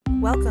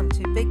Welcome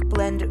to Big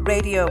Blend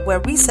Radio, where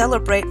we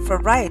celebrate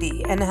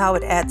variety and how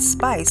it adds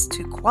spice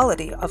to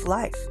quality of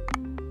life.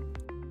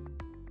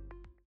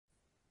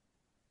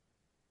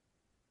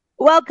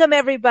 Welcome,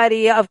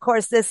 everybody. Of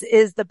course, this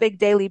is the Big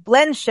Daily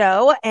Blend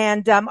Show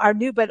and our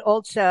new but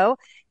old show.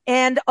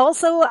 And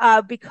also,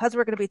 because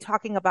we're going to be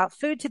talking about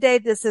food today,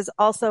 this is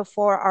also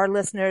for our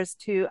listeners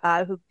to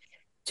who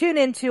tune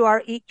into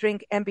our Eat,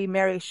 Drink, and Be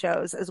Merry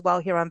shows as well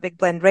here on Big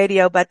Blend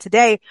Radio. But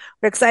today,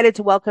 we're excited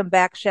to welcome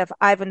back Chef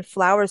Ivan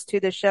Flowers to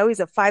the show. He's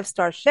a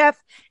 5-star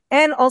chef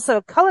and also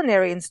a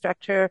culinary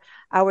instructor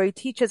where he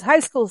teaches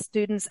high school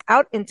students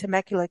out in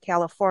Temecula,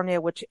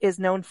 California, which is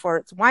known for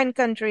its wine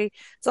country.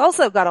 It's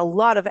also got a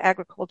lot of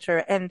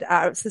agriculture and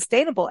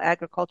sustainable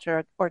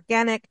agriculture,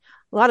 organic,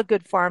 a lot of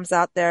good farms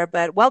out there.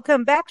 But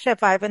welcome back,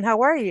 Chef Ivan.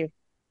 How are you?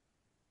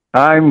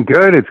 I'm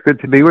good. It's good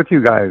to be with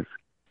you guys.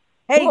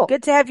 Hey, cool.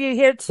 Good to have you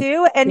here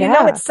too. And you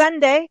know, it's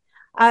Sunday,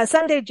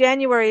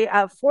 January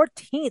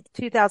 14th,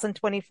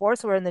 2024.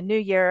 So we're in the new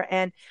year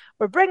and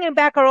we're bringing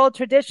back our old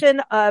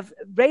tradition of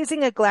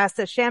raising a glass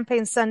of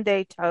champagne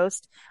sundae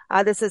toast.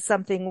 This is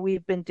something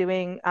we've been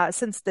doing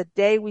since the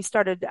day we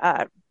started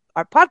our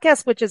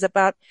podcast, which is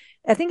about,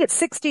 I think it's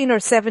 16 or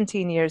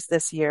 17 years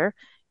this year.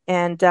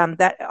 And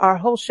that our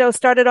whole show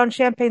started on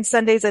champagne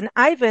sundaes. And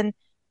Ivan,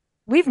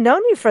 we've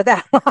known you for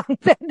that long,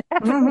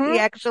 haven't we,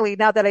 actually,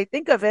 now that I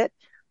think of it.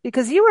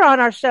 Because you were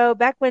on our show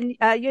back when you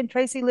and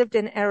Tracy lived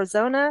in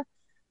Arizona.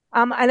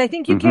 And I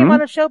think you came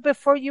on a show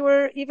before you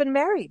were even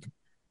married.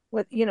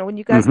 When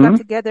you guys got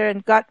together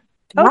and got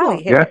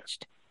totally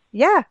hitched.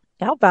 Yeah.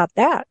 How about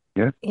that?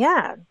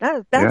 Yeah.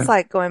 That's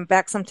like going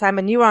back some time.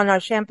 And you were on our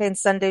Champagne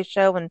Sunday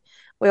show and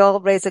we all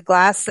raise a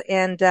glass.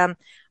 And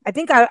I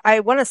think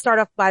I want to start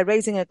off by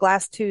raising a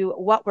glass to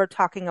what we're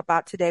talking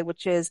about today,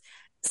 which is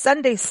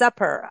Sunday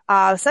supper.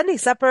 Sunday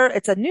supper,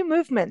 it's a new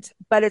movement,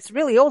 but it's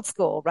really old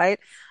school, right?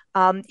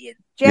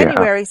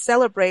 January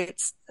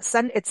celebrates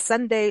it's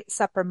Sunday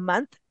Supper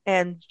Month,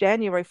 and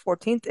January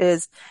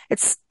 14th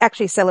it's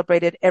actually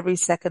celebrated every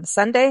second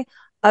Sunday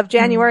of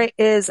January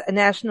is a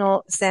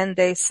National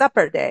Sunday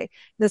Supper Day.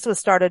 This was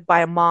started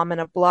by a mom and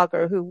a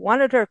blogger who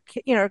wanted her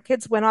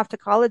kids went off to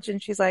college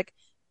and she's like,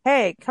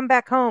 hey, come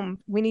back home.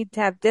 We need to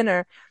have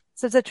dinner.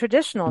 So it's a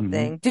traditional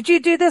thing. Did you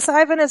do this,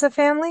 Ivan, as a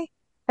family?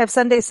 Have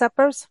Sunday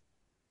suppers?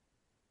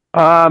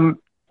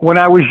 When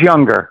I was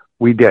younger,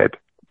 we did.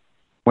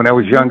 When I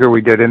was younger,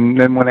 we did. And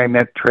then when I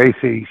met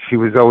Tracy, she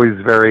was always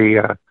very,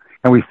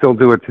 and we still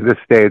do it to this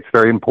day. It's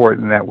very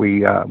important that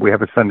we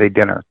have a Sunday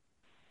dinner.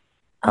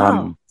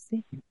 And,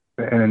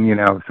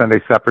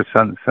 Sunday supper,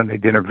 Sunday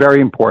dinner,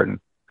 very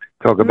important.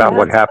 Talk about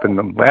what happened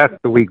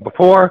the week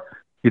before.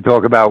 You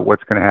talk about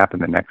what's going to happen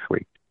the next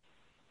week.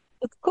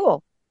 It's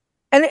cool.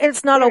 And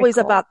it's not always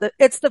about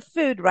it's the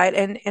food, right?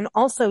 And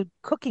also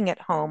cooking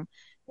at home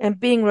and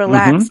being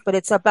relaxed, but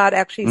it's about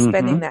actually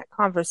spending that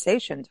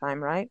conversation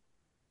time, right?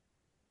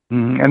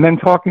 And then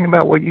talking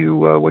about what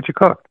you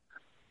cooked,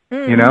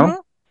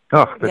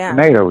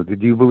 tomato.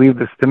 Did you believe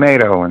this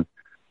tomato? And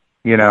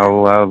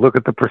look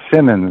at the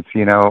persimmons.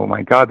 Oh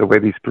my God, the way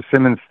these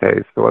persimmons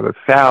taste, or the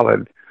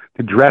salad,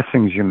 the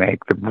dressings you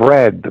make, the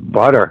bread, the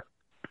butter,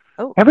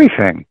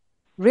 everything.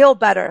 Real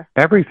butter.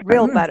 Everything.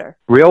 Real butter.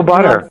 Real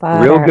butter.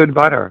 Real good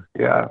butter.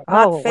 Yeah.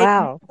 Not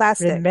fake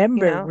plastic.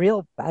 Remember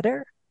real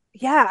butter?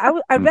 Yeah,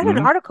 I read an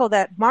article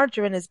that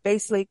margarine is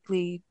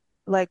basically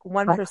like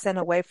 1%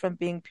 away from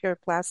being pure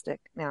plastic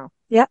now.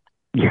 Yeah.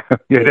 Yeah,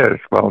 it is.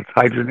 Well, it's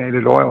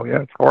hydrogenated oil.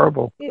 Yeah, it's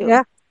horrible. Ew.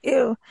 Yeah.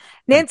 Ew.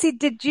 Nancy,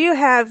 did you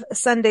have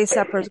Sunday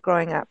suppers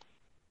growing up?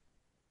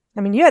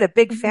 I mean, you had a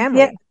big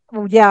family.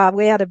 Yeah,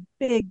 we had a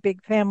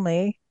big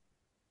family.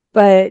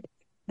 But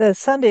the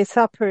Sunday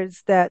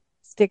suppers that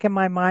stick in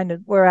my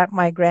mind were at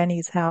my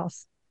granny's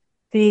house.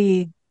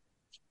 She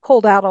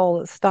pulled out all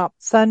the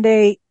stops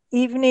Sunday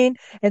evening,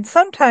 and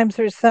sometimes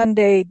her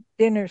Sunday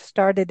dinner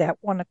started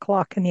at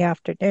 1:00 in the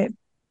afternoon.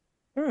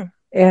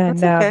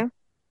 And okay.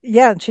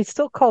 And she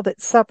still called it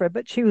supper,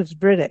 but she was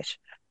British,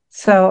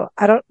 so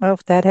I don't know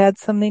if that had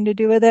something to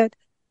do with it.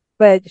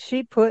 But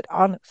she put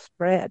on a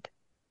spread.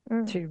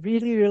 She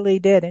really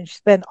did, and she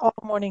spent all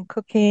morning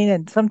cooking,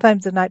 and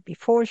sometimes the night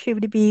before she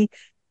would be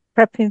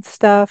prepping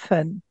stuff,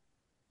 and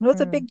it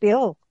was a big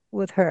deal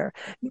with her.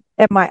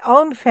 At my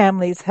own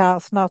family's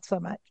house, not so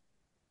much.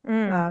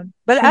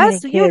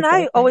 But you and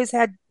I always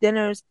had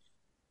dinners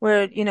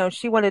where,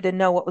 she wanted to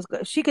know what was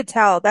good. She could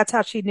tell. That's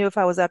how she knew if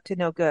I was up to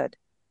no good,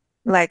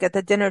 like at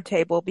the dinner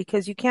table,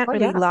 because you can't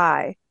really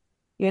lie.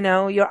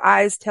 Your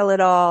eyes tell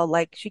it all.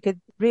 Like she could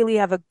really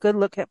have a good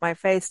look at my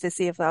face to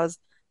see if I was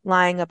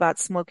lying about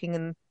smoking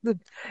in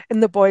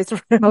the boys'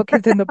 room.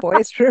 Smoking in the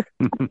boys' room.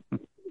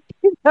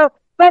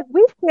 But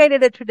we've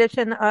created a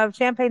tradition of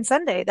Champagne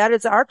Sunday. That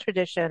is our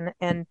tradition.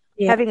 And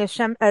having a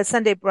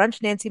Sunday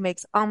brunch. Nancy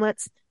makes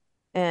omelets.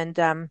 And,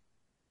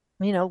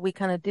 we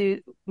kind of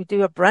do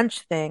a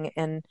brunch thing.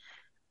 And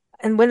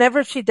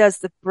whenever she does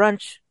the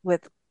brunch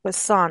with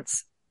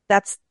croissants,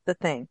 that's the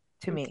thing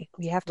to me.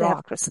 We have to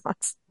have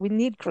croissants. We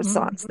need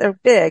croissants. They're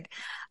big.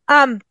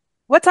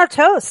 What's our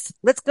toast?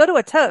 Let's go to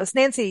a toast.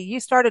 Nancy, you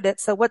started it.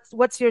 So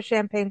what's your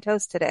champagne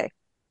toast today?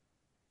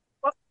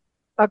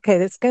 Okay,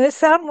 that's going to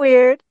sound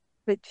weird,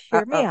 but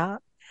hear me Uh-oh.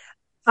 out.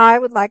 I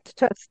would like to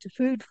toast to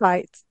food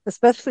fights,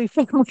 especially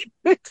family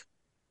food.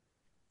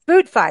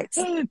 Food fights.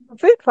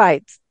 Food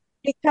fights.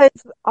 Because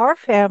our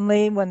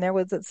family, when there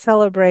was a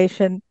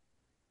celebration,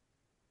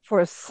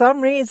 for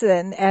some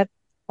reason,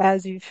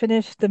 as you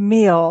finished the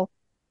meal,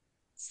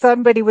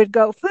 somebody would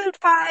go food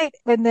fight,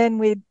 and then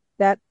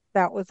that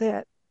was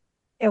it,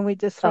 and we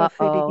just throw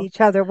food at Uh-oh. each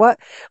other. Well,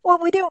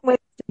 we didn't waste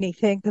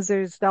anything because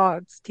there's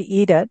dogs to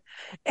eat it,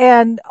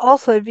 and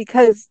also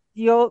because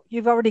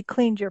you've already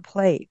cleaned your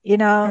plate,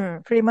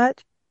 Mm. pretty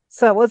much.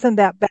 So it wasn't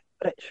that bad,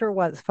 but it sure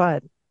was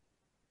fun.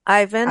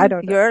 I Ivan,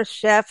 don't know. you're a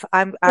chef.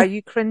 Are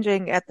you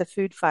cringing at the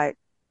food fight?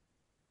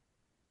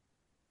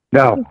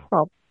 No,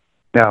 Well,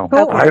 no.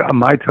 cool. Okay.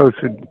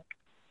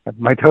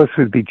 My toast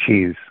would be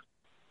cheese.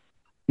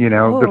 The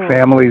Oh.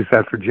 families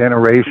that for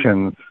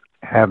generations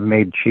have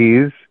made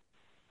cheese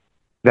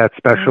that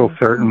special Mm.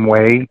 certain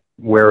way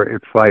where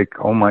it's like,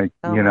 oh my,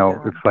 Oh my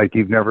God. it's like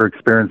you've never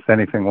experienced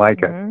anything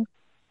like it. Hmm.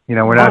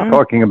 We're not Hmm.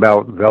 talking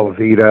about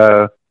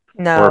Velveeta or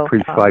a No.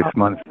 pre-sliced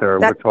Munster. We're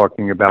That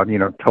talking about,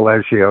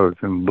 Taleggio's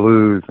and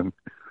Blues and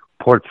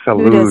Port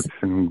Gouda's Salutes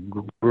and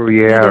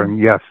Gruyere Gouda. and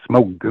yes,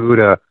 smoked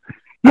Gouda.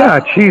 Yeah,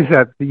 cheese Oh.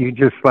 that you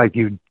just like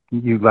you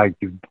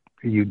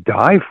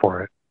die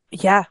for it.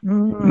 Yeah.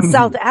 Mm.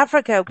 South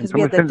Africa, because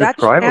we had It's the almost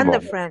Dutch and the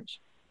indescribable. French.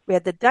 We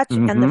had the Dutch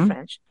and the Mm-hmm.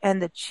 French,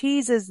 and the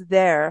cheeses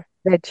there.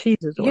 That cheese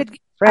is I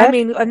fresh,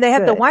 mean, and they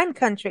have the good. wine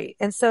country.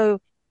 And so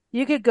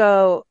you could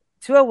go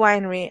to a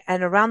winery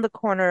and around the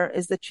corner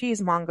is the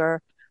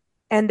cheesemonger.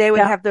 And they would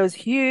Yeah. have those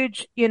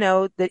huge,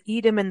 the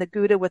Edam and the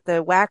Gouda with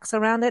the wax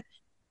around it.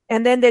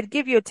 And then they'd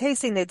give you a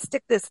tasting. They'd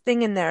stick this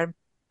thing in there and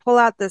pull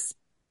out this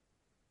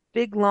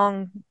big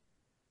long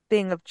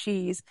thing of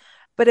cheese.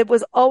 But it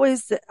was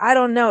always, I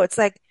don't know. It's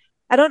like,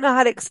 I don't know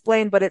how to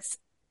explain, but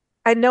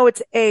I know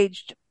it's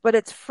aged, but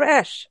it's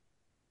fresh.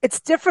 It's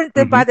different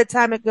than Mm-hmm. by the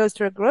time it goes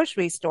to a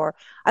grocery store.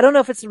 I don't know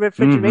if it's a Mm-hmm.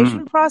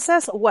 refrigeration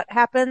process or what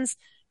happens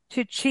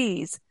to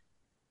cheese.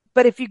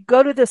 But if you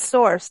go to the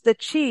source, the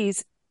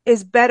cheese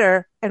is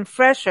better and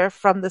fresher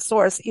from the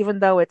source, even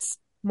though it's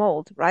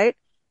mold, right?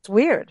 It's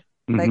weird,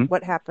 like Mm-hmm.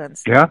 what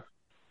happens. Yeah.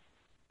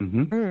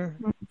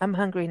 Mm-hmm. I'm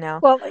hungry now.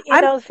 Well,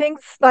 I'm,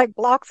 things like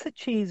blocks of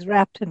cheese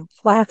wrapped in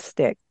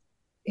plastic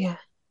yeah.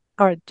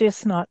 are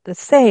just not the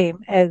same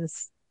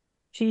as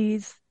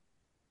cheese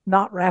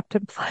not wrapped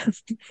in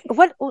plastic.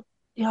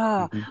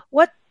 Yeah. Mm-hmm.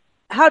 What,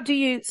 how do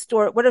you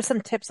store, what are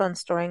some tips on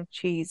storing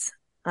cheese,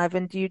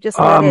 Ivan? Do you just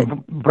let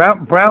it?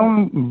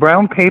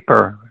 Brown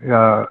paper is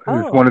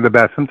Oh. one of the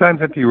best.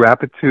 Sometimes if you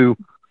wrap it too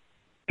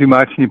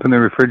much and you put it in the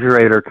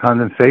refrigerator,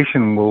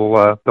 condensation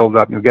will build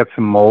up. You'll get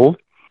some mold.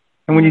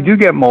 And when you do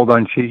get mold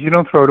on cheese, you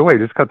don't throw it away.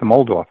 Just cut the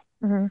mold off.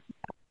 Mm-hmm.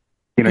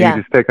 You Yeah.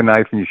 just take a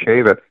knife and you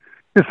shave it.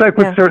 It's like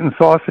with Yeah. certain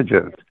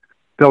sausages.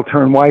 They'll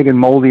turn white and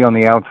moldy on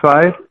the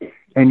outside,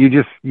 and you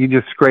just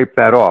scrape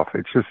that off.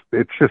 It's just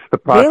the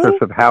process Really?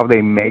 of how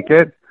they make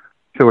it,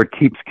 so it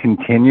keeps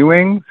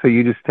continuing. So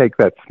you just take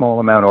that small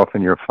amount off,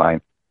 and you're fine.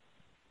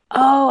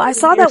 Oh, I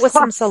saw Your that with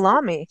some sauce.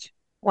 salami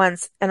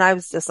once, and I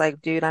was just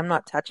like, dude, I'm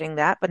not touching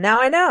that. But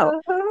now I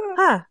know.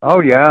 Huh. Oh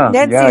yeah,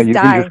 Nancy's you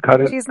can dying. just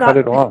cut it She's cut not.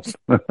 it off.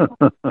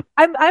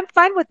 I'm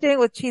fine with doing it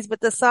with cheese,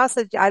 but the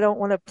sausage, I don't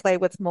want to play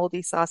with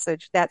moldy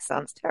sausage. That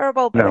sounds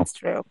terrible, but No. it's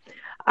true.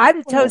 I'm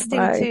Oh toasting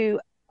my. to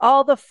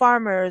all the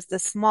farmers, the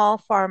small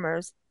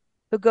farmers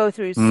who go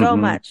through so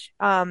Mm-hmm. much.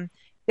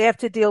 They have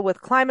to deal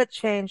with climate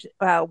change,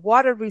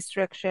 water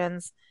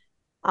restrictions,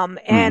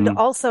 and Mm-hmm.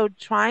 also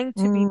trying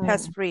to be Mm.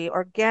 pest free,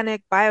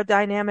 organic,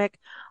 biodynamic,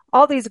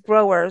 all these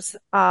growers,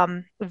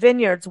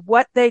 vineyards,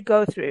 what they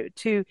go through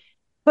to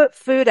put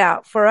food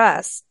out for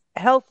us,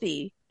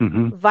 healthy,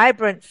 Mm-hmm.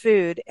 vibrant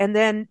food. And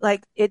then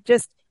like it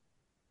just,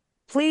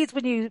 please,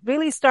 when you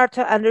really start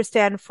to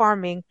understand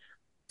farming,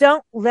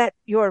 don't let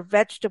your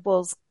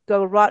vegetables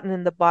go rotten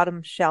in the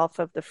bottom shelf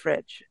of the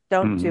fridge.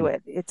 Don't do Mm-hmm.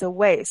 it. It's a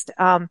waste.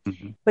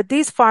 Mm-hmm. But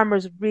these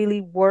farmers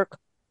really work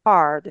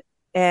hard.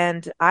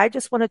 And I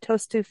just want to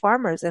toast to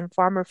farmers and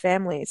farmer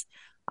families.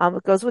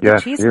 It goes with the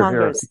Yes, here.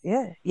 cheesemongers.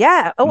 Yeah.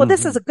 Yeah. Oh, well, this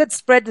Mm-hmm. is a good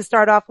spread to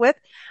start off with.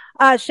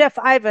 Chef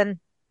Ivan,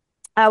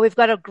 we've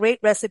got a great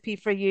recipe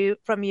for you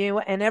from you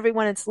and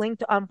everyone. It's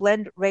linked on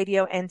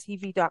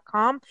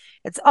blendradioandtv.com.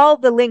 It's all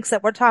the links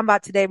that we're talking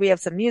about today. We have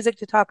some music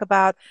to talk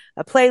about,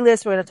 a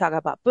playlist. We're going to talk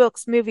about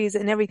books, movies,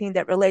 and everything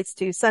that relates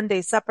to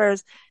Sunday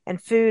suppers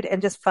and food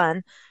and just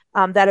fun.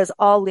 That is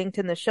all linked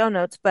in the show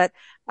notes. But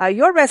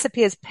your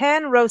recipe is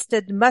pan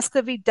roasted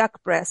Muscovy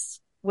duck breasts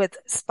with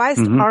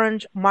spiced Mm-hmm.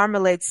 orange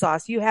marmalade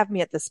sauce. You have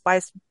me at the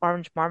spiced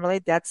orange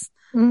marmalade. That's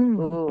Mm.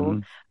 ooh. Mm-hmm.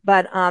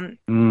 But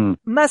Mm-hmm.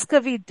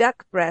 Muscovy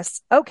duck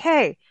breasts.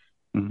 Okay.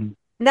 Mm-hmm.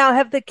 Now,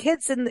 have the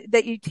kids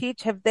that you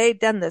teach, have they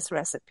done this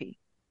recipe?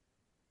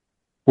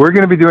 We're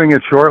going to be doing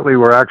it shortly.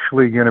 We're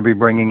actually going to be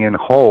bringing in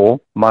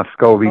whole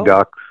Muscovy Oh.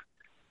 ducks.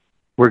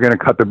 We're going to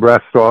cut the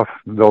breast off.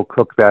 They'll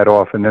cook that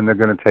off, and then they're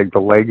going to take the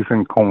legs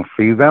and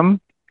confit them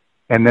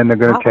and then they're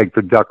going to take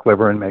the duck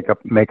liver and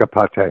make a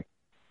pate.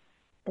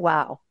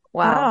 Wow.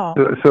 Wow.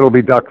 So it'll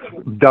be duck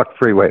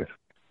 3 ways.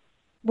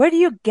 Where do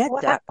you get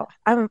duck?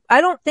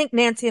 I don't think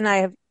Nancy and I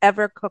have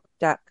ever cooked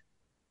duck.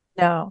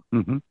 No,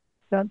 Mm-hmm.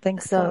 don't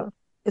think so.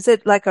 Is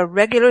it like a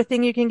regular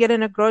thing you can get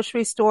in a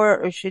grocery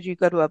store, or should you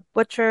go to a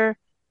butcher?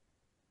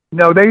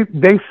 No,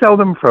 they sell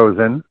them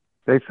frozen.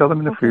 They sell them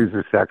in the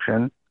freezer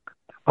section.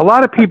 A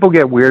lot of people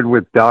get weird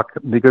with duck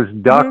because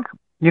duck,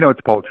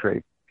 it's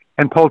poultry.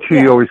 And poultry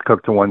you always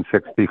cook to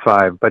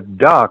 165, but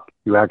duck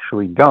you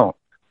actually don't.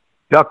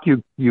 Duck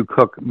you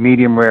cook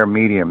medium rare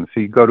medium, so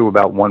you go to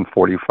about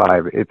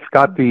 145. It's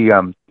got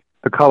the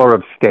color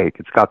of steak.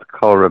 It's got the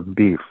color of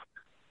beef.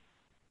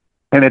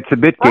 And it's a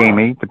bit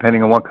gamey,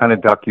 depending on what kind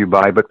of duck you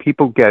buy, but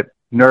people get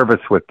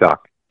nervous with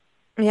duck.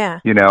 Yeah.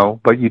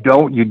 But you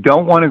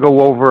don't want to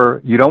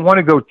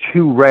go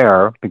too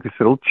rare because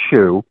it'll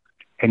chew,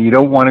 and you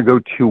don't want to go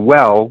too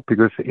well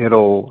because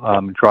it'll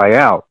dry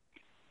out.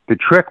 The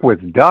trick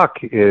with duck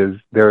is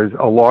there's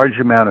a large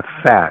amount of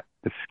fat.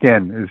 The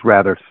skin is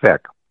rather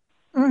thick.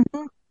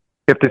 Mm-hmm.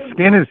 If the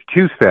skin is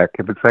too thick,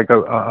 if it's like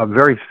a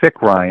very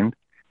thick rind,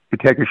 you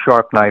take a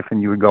sharp knife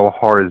and you would go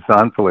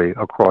horizontally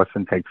across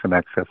and take some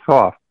excess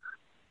off.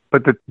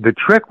 But the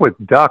trick with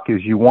duck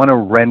is you want to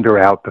render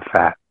out the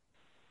fat.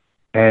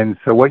 And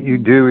so what you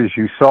do is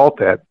you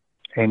salt it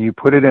and you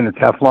put it in a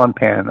Teflon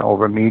pan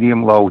over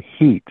medium-low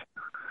heat.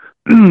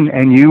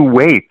 And you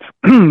wait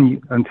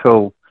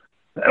until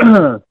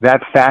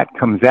that fat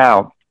comes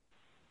out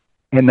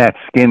and that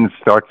skin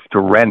starts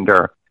to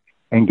render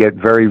and get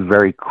very,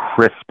 very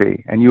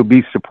crispy. And you'll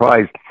be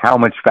surprised how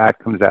much fat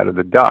comes out of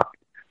the duck.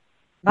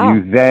 Oh.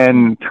 You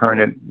then turn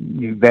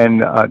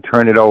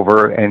it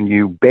over and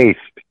you baste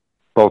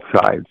both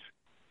sides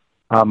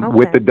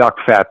with the duck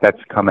fat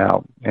that's come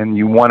out. And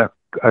you want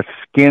a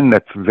skin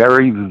that's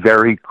very,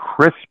 very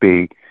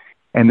crispy.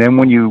 And then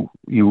when you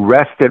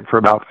rest it for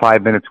about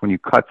 5 minutes, when you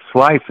cut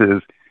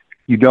slices,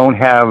 you don't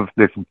have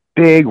this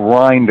big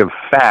rind of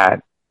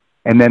fat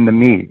and then the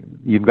meat.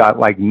 You've got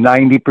like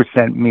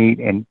 90% meat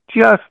and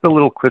just a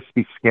little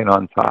crispy skin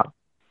on top.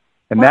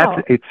 And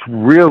it's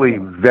really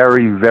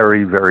very,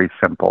 very, very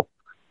simple.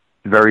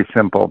 Very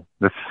simple.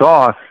 The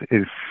sauce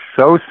is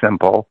so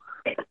simple.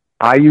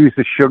 I use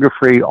a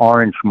sugar-free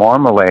orange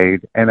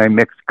marmalade, and I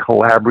mix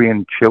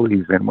Calabrian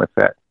chilies in with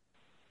it.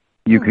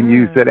 You can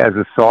use it as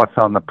a sauce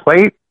on the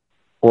plate,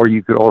 or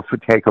you could also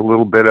take a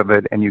little bit of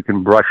it and you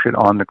can brush it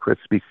on the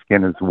crispy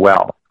skin as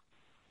well.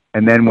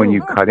 And then when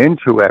you cut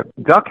into it,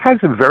 duck has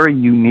a very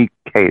unique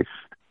taste.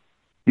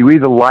 You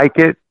either like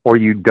it or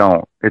you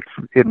don't. It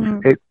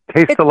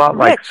tastes a lot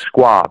like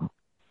squab.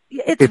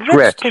 It's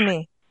rich to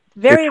me.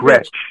 Very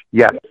rich.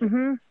 Yes.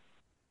 Mm-hmm.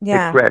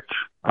 Yeah. It's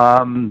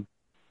rich.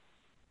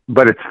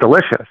 But it's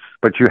delicious.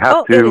 But you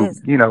have to,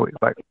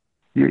 like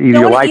either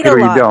you like it or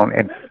you don't.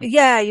 And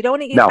you don't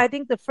want to eat. No. I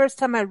think the first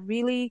time I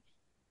really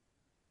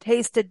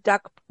tasted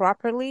duck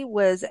properly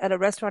was at a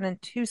restaurant in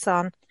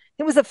Tucson.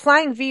 It was a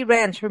Flying V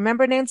Ranch.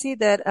 Remember, Nancy,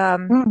 that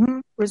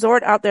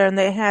resort out there, and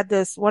they had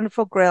this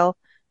wonderful grill.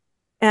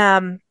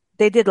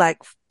 They did like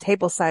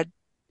tableside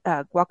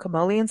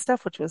guacamole and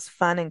stuff, which was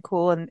fun and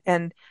cool,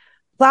 and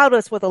plowed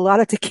us with a lot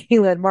of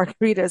tequila and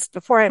margaritas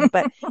beforehand.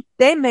 But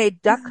they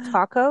made duck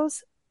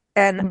tacos,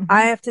 and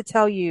I have to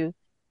tell you,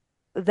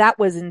 that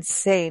was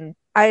insane.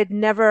 I had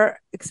never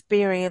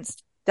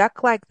experienced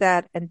duck like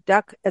that, and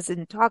duck as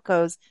in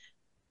tacos,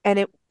 and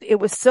it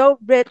was so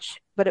rich,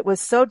 but it was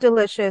so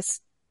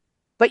delicious.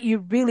 But you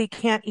really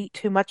can't eat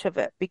too much of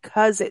it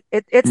because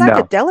it's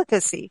like a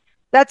delicacy.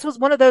 That was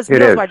one of those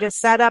meals where I just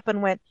sat up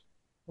and went,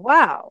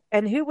 wow.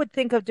 And who would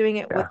think of doing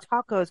it with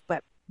tacos?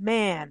 But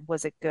man,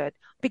 was it good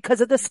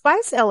because of the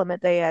spice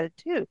element they added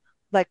too,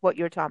 like what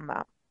you're talking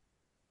about.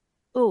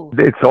 Ooh.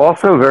 It's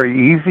also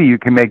very easy. You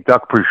can make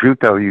duck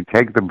prosciutto. You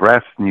take the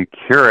breast and you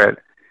cure it.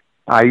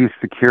 I used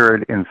to cure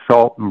it in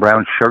salt and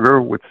brown sugar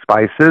with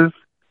spices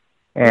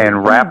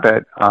and wrap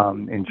it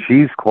in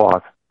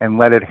cheesecloth and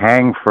let it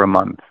hang for a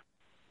month.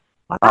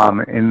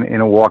 In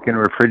a walk-in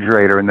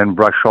refrigerator, and then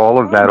brush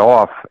all of that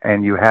off,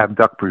 and you have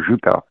duck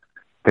prosciutto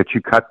that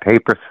you cut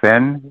paper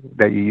thin,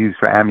 that you use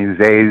for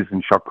amuses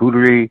and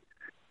charcuterie.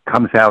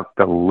 Comes out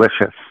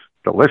delicious.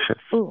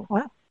 Ooh,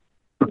 wow.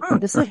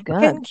 This is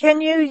good. Can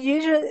you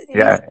use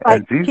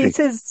like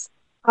pieces?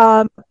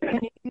 Can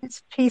you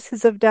use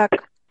pieces of duck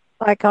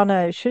like on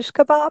a shish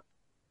kebab?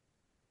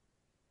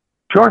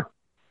 Sure.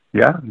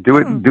 Yeah. Do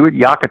it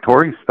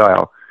yakitori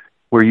style,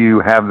 where you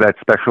have that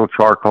special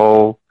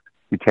charcoal.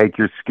 You take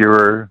your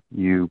skewer,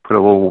 you put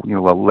a little,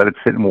 let it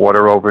sit in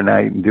water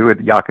overnight, and do it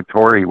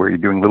yakitori, where you're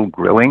doing little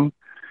grilling.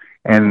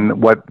 And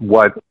what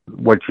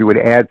you would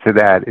add to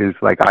that is,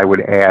 like, I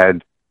would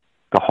add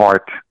the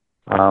heart,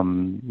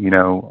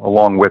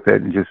 along with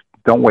it, and just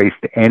don't waste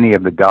any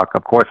of the duck.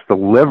 Of course, the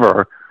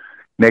liver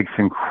makes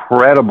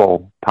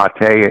incredible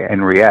pate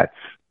and rillettes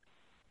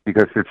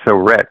because it's so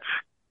rich.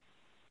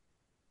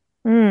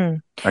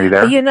 Mm. Are you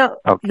there?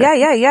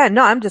 Okay. Yeah.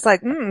 No, I'm just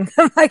like, I'm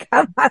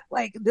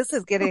like, this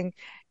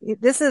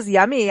is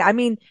yummy. I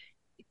mean,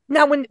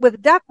 Now,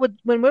 with duck, when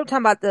we were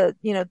talking about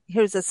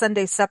here's a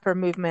Sunday supper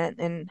movement,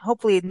 and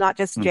hopefully not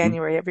just Hmm.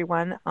 January,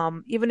 everyone,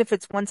 even if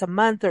it's once a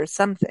month or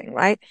something,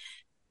 right?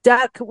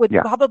 Duck would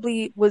Yeah.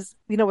 probably was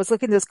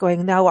looking at this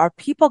going, now, are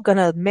people going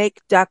to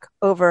make duck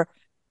over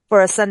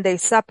for a Sunday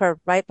supper,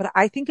 right? But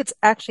I think it's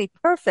actually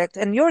perfect.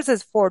 And yours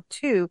is for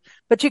two,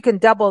 but you can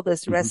double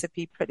this Hmm.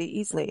 recipe pretty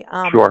easily.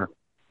 Sure.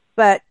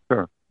 But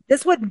Sure.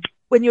 this would,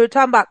 when you were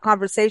talking about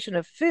conversation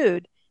of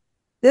food,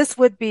 this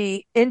would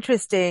be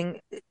interesting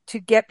to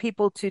get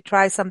people to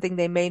try something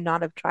they may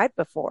not have tried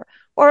before.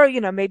 Or,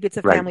 maybe it's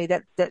a Right. family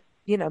that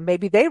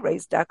maybe they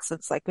raise ducks.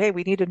 It's like, hey,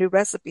 we need a new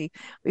recipe.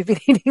 We've been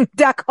eating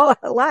duck all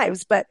our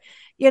lives. But,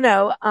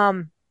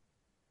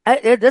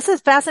 this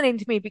is fascinating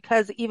to me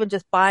because even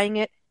just buying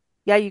it,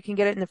 yeah, you can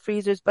get it in the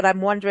freezers, but I'm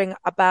wondering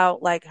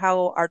about like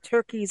how our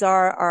turkeys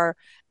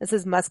this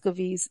is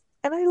Muscovies,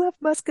 and I love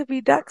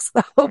Muscovy ducks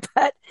though,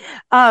 but,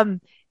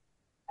 um,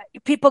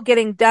 people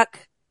getting duck,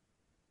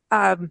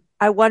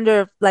 I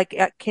wonder, like,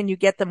 can you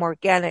get them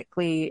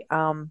organically?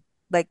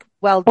 Like,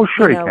 well, Oh,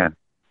 sure you can.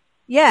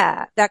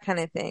 yeah, that kind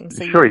of thing.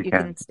 So Sure you you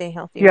can. can stay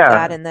healthy with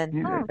that. Yeah. And then,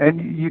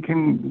 And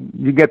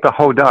you get the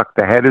whole duck.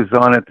 The head is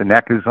on it. The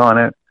neck is on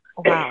it.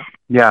 wow,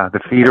 Yeah. The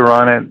feet are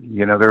on it.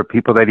 There are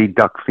people that eat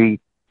duck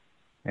feet.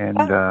 And,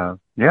 oh,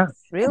 yeah,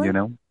 really? you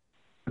know,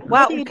 Wow.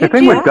 What do you the do Could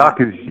thing with with you? that?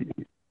 duck is,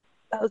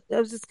 I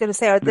was just going to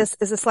say, is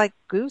this like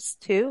goose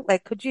too?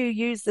 Like, could you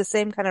use the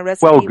same kind of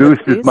well, recipe with goose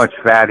is goose? much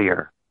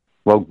fattier.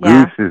 Well,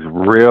 goose Yeah. is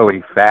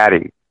really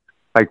fatty.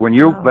 Like when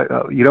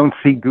Oh, you don't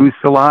see goose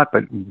a lot,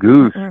 but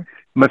goose, Mm-mm.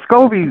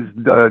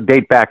 Muscovies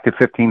date back to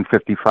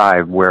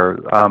 1555, where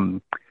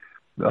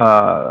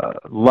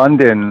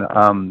London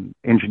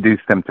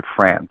introduced them to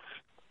France,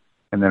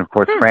 and then of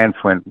course Hmm. France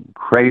went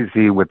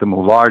crazy with the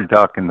Moulard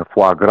duck and the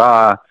foie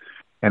gras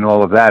and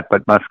all of that.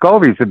 But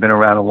Muscovies have been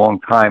around a long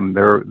time.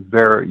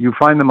 You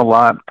find them a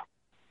lot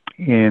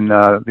in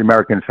the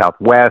American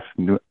Southwest,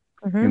 New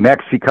Mm-hmm.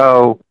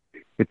 Mexico.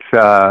 It's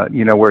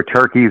where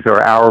turkeys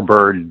are our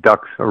bird,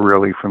 ducks are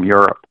really from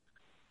Europe.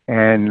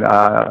 And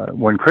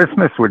when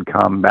Christmas would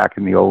come back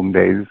in the olden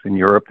days in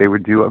Europe, they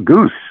would do a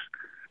goose.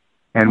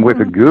 And with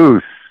a Mm-hmm.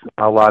 goose,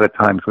 a lot of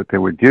times what they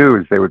would do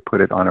is they would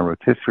put it on a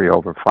rotisserie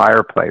over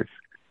fireplace,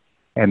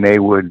 and they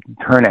would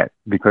turn it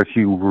because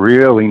you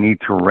really need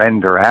to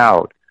render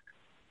out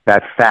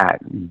that fat.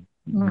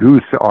 mm,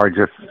 Goose are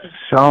just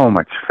so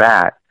much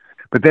fat.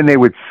 But then they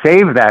would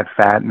save that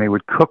fat and they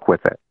would cook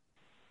with it.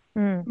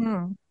 Mm.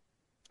 mm.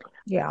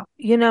 Yeah.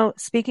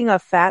 Speaking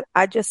of fat,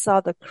 I just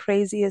saw the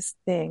craziest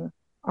thing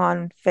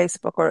on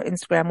Facebook or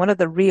Instagram, one of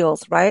the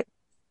reels, right?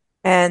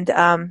 And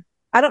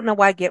I don't know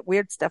why I get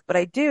weird stuff, but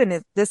I do.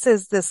 And this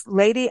is this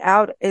lady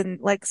out in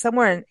like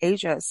somewhere in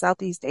Asia,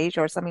 Southeast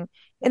Asia or something,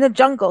 in a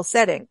jungle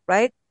setting,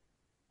 right?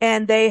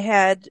 And they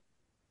had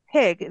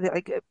pig,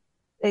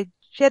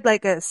 she had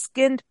like a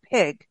skinned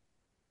pig,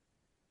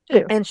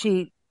 Ew. and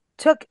she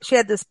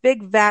had this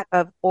big vat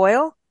of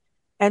oil,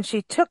 and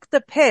she took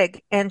the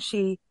pig and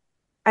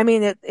I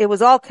mean, it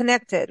was all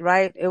connected,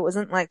 right? It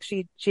wasn't like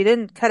she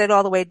didn't cut it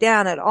all the way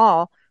down at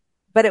all,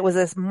 but it was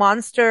this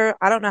monster.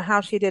 I don't know how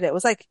she did it. It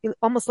was like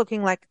almost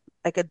looking like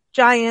a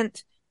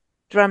giant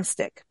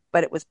drumstick,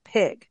 but it was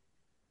pig.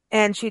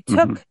 And she Hmm.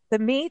 took the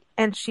meat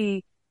and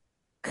she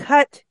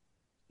cut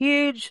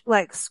huge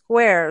like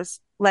squares,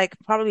 like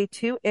probably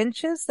 2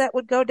 inches that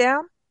would go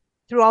down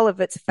through all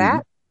of its Hmm.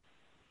 fat.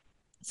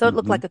 So it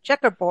looked Hmm. like a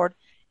checkerboard.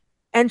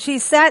 And she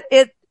sat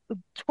it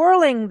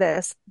twirling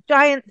this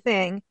giant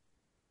thing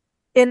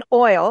in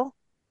oil,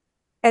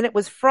 and it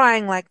was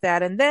frying like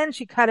that. And then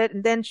she cut it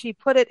and then she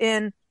put it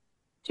in,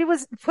 she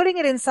was putting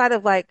it inside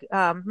of like,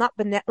 not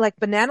like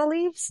banana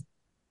leaves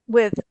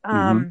with,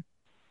 Hmm.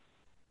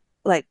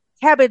 like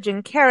cabbage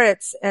and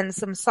carrots and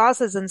some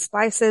sauces and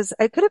spices.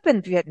 It could have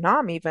been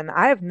Vietnam even.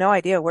 I have no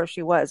idea where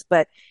she was,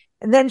 but,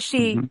 and then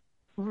she Hmm.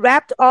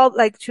 wrapped all,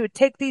 like she would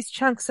take these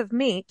chunks of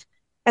meat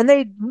and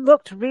they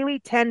looked really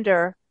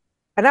tender.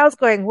 And I was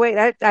going,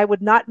 wait, I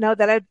would not know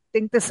that. I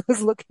think this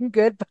was looking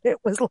good, but it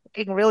was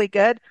looking really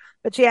good.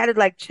 But she added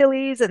like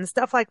chilies and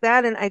stuff like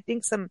that. And I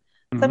think some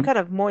Hmm. kind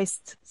of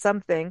moist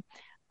something.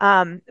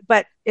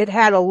 But it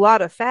had a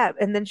lot of fat.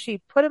 And then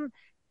she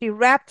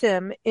wrapped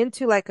him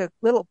into like a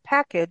little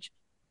package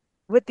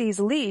with these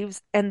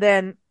leaves and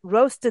then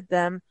roasted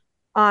them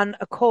on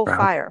a coal Wow.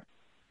 fire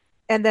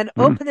and then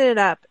Mm. opened it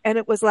up. And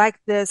it was like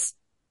this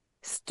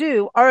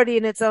stew already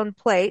in its own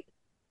plate.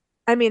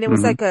 I mean, it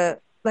was Hmm.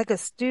 like a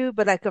stew,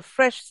 but like a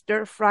fresh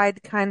stir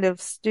fried kind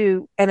of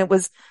stew. And it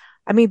was,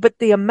 I mean, but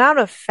the amount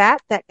of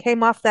fat that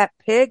came off that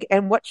pig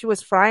and what she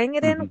was frying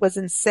it in Hmm. was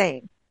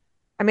insane.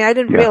 I mean, I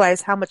didn't Yeah.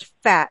 realize how much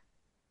fat,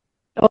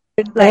 Oh,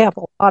 they like have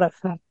a lot of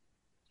fun.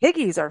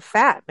 piggies are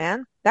fat,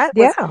 man.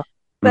 Yeah.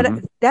 But Hmm.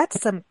 that's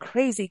some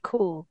crazy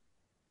cool,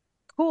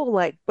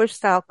 like bush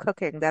style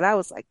cooking that I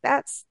was like,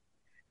 that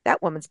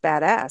woman's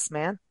badass,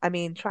 man. I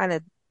mean, trying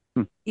to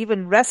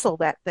even wrestle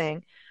that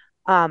thing.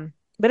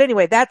 But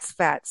anyway, that's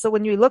fat. So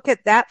when you look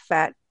at that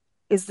fat,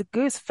 is the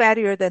goose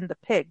fattier than the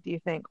pig, do you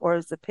think? Or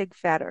is the pig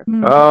fatter?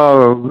 Mm.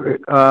 Oh,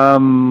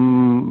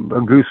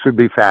 a goose would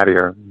be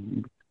fattier.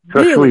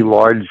 especially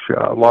Really?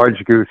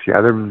 large goose.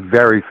 Yeah, they're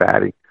very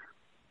fatty.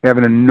 They have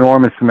an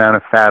enormous amount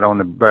of fat on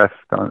the breast,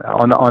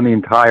 on the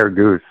entire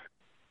goose.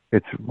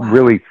 It's Wow.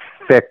 really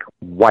thick,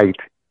 white,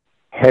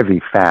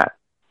 heavy fat.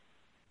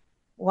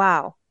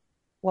 Wow.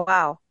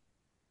 Wow.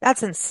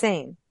 That's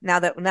insane. Now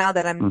that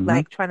I'm Hmm.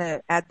 like trying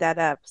to add that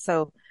up.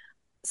 So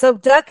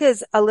duck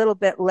is a little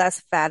bit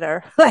less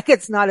fatter. Like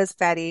it's not as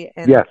fatty.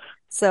 And Yes.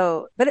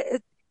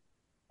 but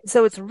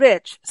so it's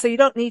rich. So you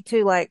don't need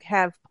to like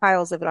have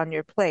piles of it on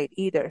your plate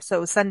either.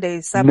 So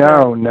Sunday supper,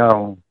 No,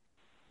 no,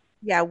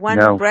 yeah, one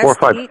no. Four or breast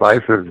five each.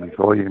 slices is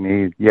all you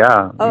need.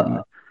 Yeah.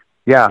 Oh,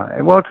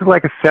 Yeah. Well, it's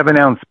like a 7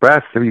 ounce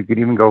breast, so you could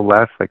even go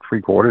less, like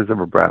 3/4 of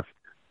a breast.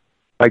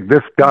 Like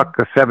this oh, duck,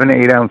 a 7 to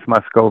 8 ounce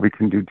Muscovy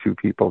can do two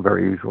people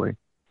very easily.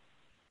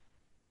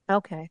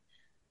 okay.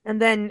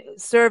 And then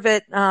serve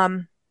it,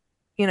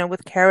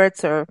 with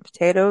carrots or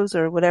potatoes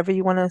or whatever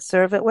you want to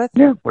serve it with.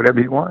 Yeah, whatever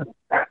you want.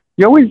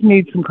 You always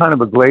need some kind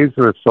of a glaze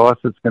or a sauce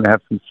that's going to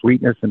have some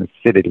sweetness and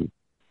acidity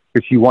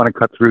because you want to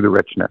cut through the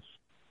richness.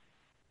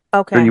 So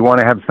Okay. you want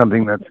to have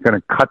something that's going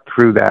to cut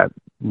through that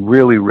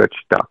really rich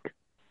duck.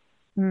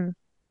 Mm.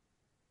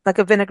 Like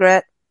a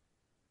vinaigrette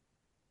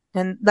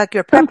and like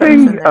your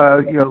peppers Something, in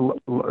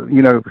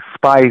there.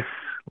 spice,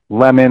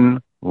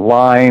 lemon,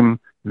 lime,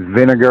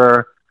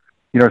 vinegar.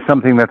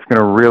 Something that's going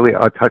to really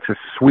a touch of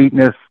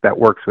sweetness that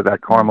works with that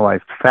Mm,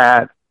 caramelized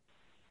fat,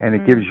 and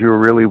it gives mm, you a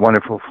really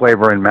wonderful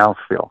flavor and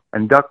mouthfeel.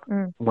 And duck,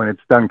 mm, when it's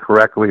done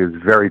correctly, is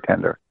very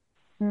tender,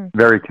 mm.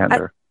 very I,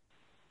 tender.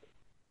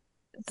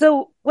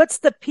 so what's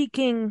the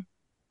Peking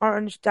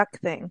orange duck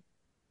thing?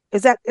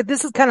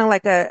 This is kind of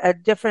like a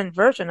different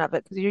version of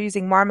it because you're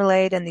using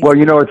marmalade and these Well,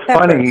 it's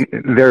funny.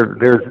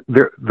 peppers.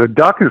 The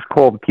duck is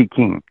called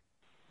Peking,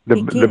 the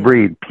Peking.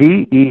 breed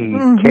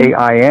Hmm.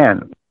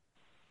 Pekin,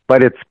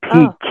 but it's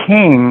Oh,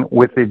 Peking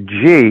with a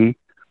G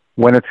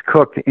when it's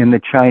cooked in the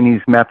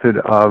Chinese method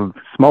of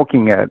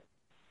smoking it,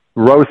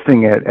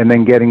 roasting it, and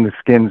then getting the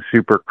skin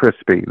super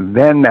crispy.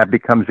 Then that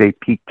becomes a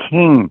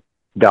Peking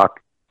duck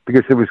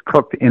because it was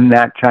cooked in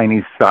that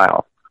Chinese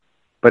style.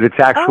 But it's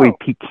actually oh,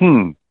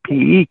 Peking,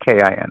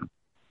 Pekin.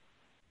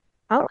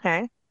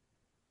 okay.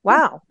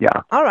 Wow.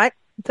 Yeah. All right.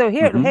 So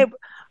Hmm. hey,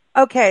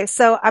 okay.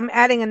 So I'm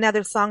adding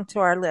another song to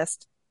our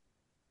list.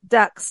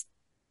 Ducks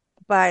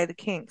by the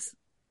Kinks.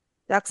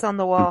 Ducks on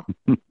the Wall.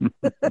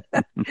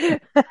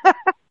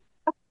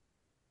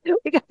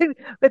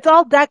 It's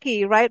all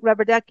ducky, right?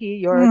 Rubber ducky,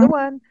 you're the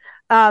Hmm.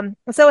 one.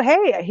 So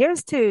hey,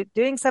 here's to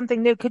doing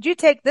something new. Could you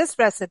take this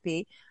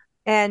recipe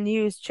and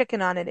use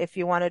chicken on it if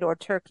you wanted, or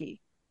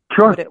turkey?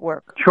 Sure. Would it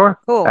work? Sure.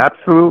 Cool.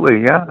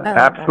 Absolutely. Yeah. I love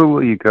that.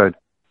 Absolutely. You could.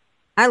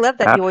 I love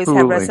that you always have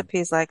Absolutely.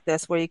 recipes like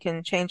this where you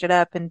can change it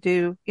up and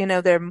do,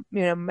 they're,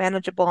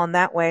 manageable in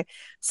that way.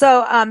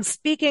 So,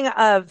 speaking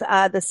of,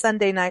 the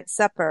Sunday night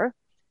supper,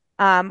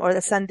 or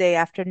the Sunday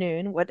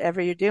afternoon,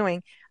 whatever you're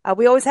doing.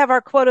 We always have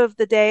our quote of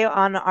the day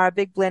on our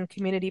Big Blend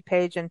community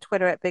page and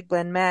Twitter at Big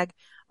Blend Mag.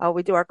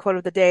 We do our quote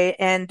of the day,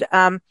 and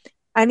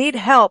I need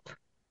help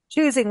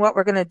choosing what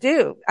we're going to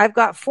do. I've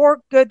got four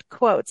good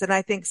quotes, and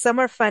I think some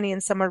are funny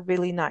and some are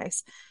really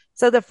nice.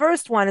 So the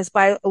first one is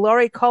by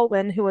Laurie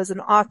Colwin, who is an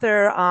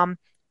author.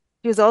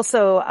 She was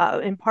also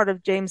in part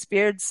of James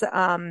Beard's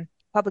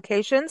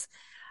publications.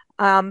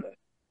 Um,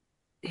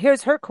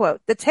 Here's her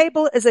quote. The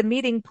table is a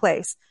meeting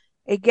place,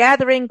 a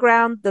gathering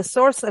ground, the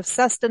source of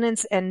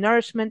sustenance and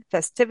nourishment,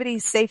 festivity,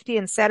 safety,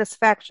 and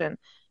satisfaction.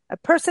 A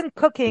person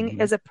cooking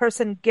Hmm. is a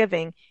person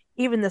giving.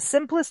 Even the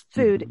simplest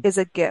food Hmm. is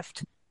a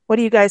gift. What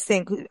do you guys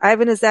think?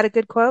 Ivan, is that a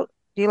good quote?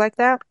 Do you like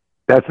that?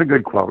 That's a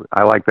good quote.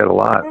 I like that a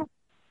lot. Mhm.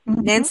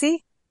 Hmm.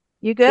 Nancy,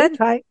 you good? It's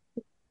right.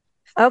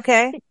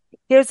 Okay.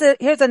 Here's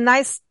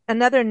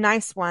another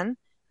nice one.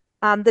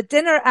 The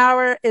dinner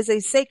hour is a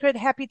sacred,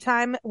 happy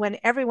time when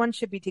everyone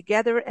should be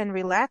together and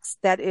relaxed.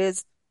 That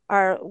is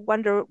our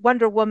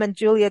Wonder Woman,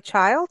 Julia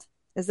Child.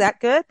 Is that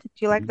good? Do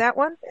you like that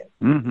one?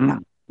 Yeah. Hmm.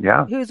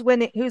 Yeah. Who's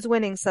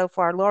winning so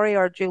far, Lori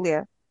or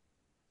Julia?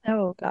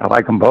 Oh I gosh.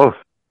 like them both.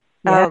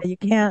 Yeah, Oh, you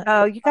can't.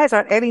 oh, you guys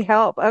aren't any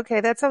help. Okay,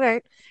 that's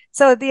okay.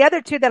 So the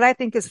other two that I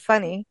think is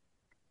funny,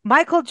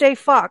 Michael J.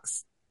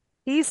 Fox,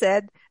 he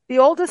said, the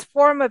oldest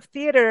form of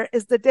theater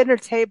is the dinner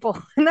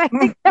table. And I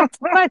think that's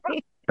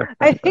funny.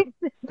 I think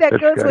that That's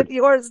goes with good.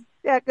 yours.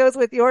 That goes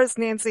with yours,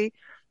 Nancy.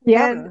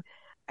 And Yeah.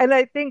 and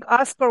I think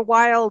Oscar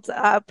Wilde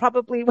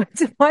probably went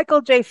to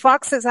Michael J.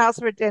 Fox's house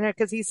for dinner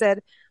because he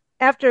said,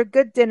 after a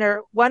good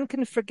dinner, one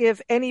can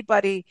forgive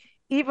anybody,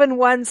 even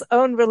one's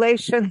own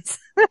relations.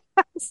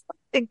 I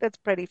think that's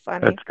pretty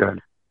funny. That's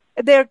good.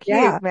 They're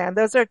Yeah. cute, man.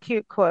 Those are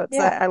cute quotes.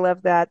 Yeah. I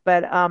love that.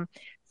 But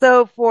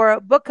so for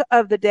book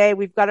of the day,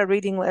 we've got a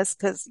reading list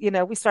because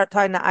we start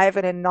talking to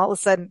Ivan and all of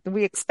a sudden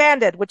we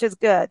expanded, which is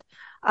good.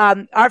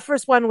 Our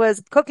first one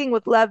was Cooking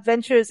with Love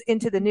Ventures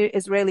into the New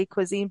Israeli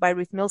Cuisine by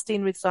Ruth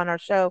Milstein. Ruth's on our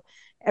show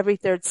every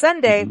third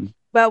Sunday. Hmm.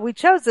 But we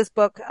chose this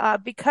book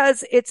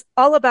because it's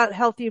all about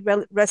healthy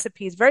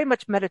recipes, very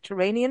much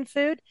Mediterranean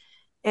food.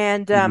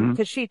 And Hmm.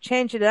 because she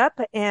changed it up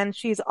and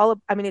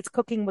it's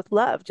cooking with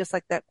love, just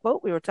like that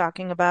quote we were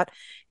talking about.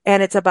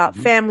 And it's about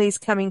Hmm. families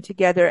coming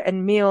together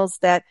and meals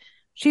that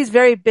she's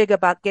very big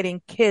about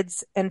getting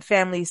kids and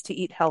families to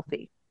eat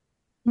healthy.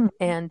 Mm.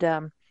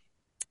 And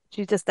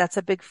that's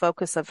a big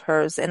focus of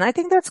hers. And I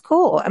think that's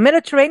cool. A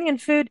Mediterranean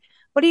food.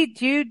 What do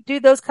you do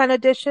those kind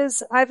of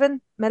dishes,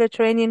 Ivan?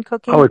 Mediterranean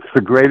cooking? Oh, it's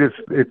the greatest.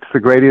 It's the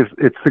greatest.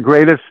 It's the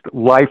greatest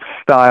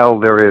lifestyle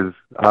there is.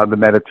 The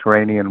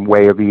Mediterranean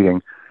way of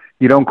eating.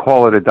 You don't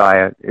call it a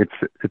diet. It's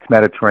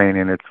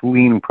Mediterranean. It's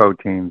lean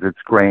proteins.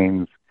 It's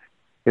grains.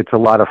 It's a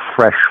lot of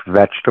fresh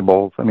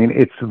vegetables. I mean,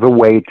 it's the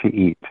way to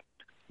eat.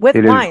 With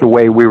it wine. Is the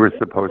way we were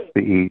supposed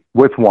to eat.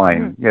 With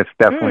wine. Yes,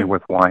 definitely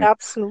with wine.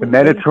 Absolutely. The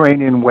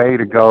Mediterranean way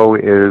to go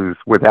is,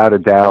 without a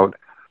doubt,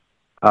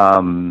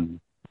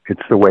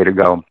 it's the way to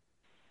go.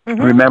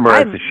 Mm-hmm. Remember,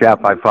 as a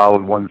chef, I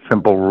followed one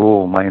simple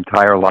rule my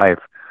entire life.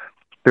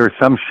 There are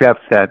some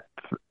chefs that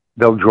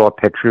they'll draw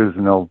pictures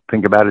and they'll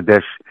think about a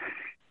dish.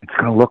 It's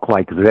going to look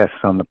like this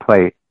on the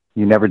plate.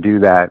 You never do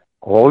that.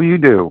 All you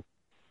do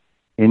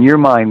in your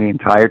mind the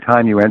entire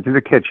time you enter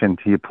the kitchen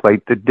till you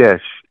plate the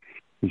dish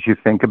is you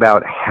think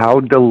about how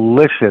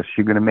delicious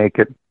you're going to make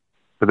it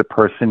for the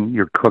person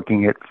you're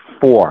cooking it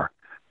for.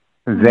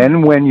 Mm-hmm.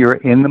 Then when you're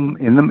in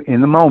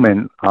the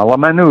moment, a la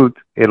minute,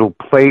 it'll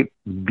plate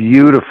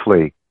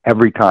beautifully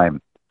every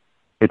time.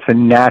 It's a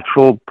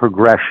natural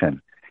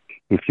progression.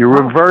 If you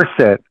reverse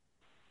it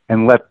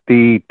and let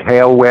the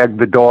tail wag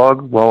the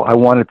dog, well, I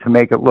wanted to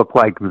make it look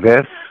like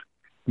this,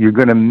 you're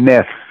going to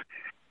miss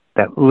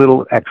that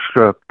little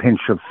extra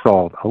pinch of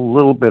salt, a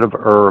little bit of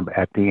herb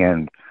at the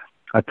end,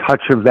 a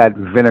touch of that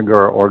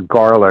vinegar or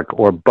garlic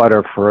or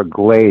butter for a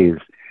glaze.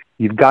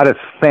 You've got to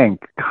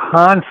think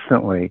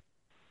constantly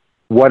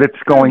what it's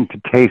going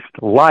to taste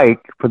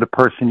like for the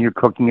person you're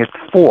cooking it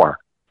for.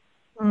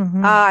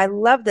 Mm-hmm. I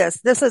love this.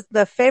 This is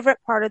the favorite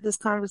part of this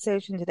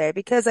conversation today,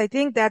 because I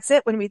think that's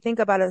it when we think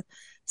about a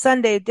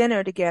Sunday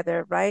dinner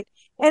together, right?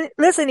 And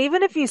listen,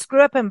 even if you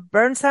screw up and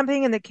burn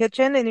something in the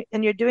kitchen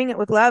and you're doing it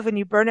with love and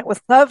you burn it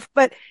with love,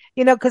 but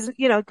because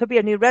it could be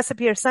a new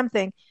recipe or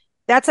something,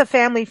 that's a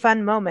family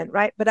fun moment,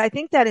 right? But I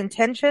think that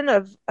intention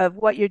of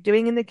what you're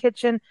doing in the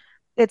kitchen,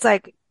 it's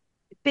like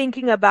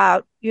thinking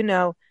about,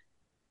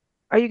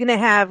 are you going to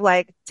have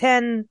like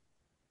 10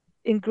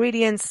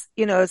 ingredients,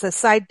 as a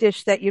side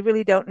dish that you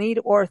really don't need,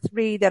 or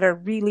 3 that are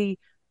really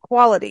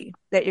quality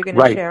that you're going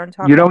to share and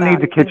talk about? You don't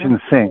need the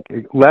kitchen sink.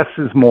 Less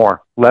is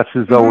more. Less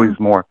is always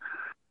more.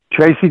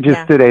 Tracy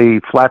just did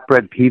a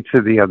flatbread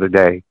pizza the other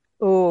day.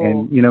 Ooh.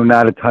 And,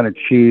 not a ton of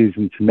cheese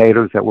and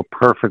tomatoes that were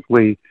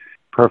perfectly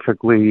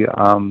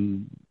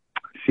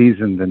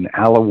seasoned and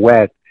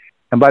alouette.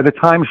 And by the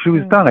time she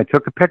was done, I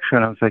took a picture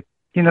and I was like,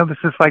 this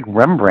is like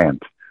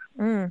Rembrandt.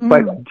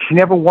 But she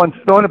never once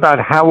thought about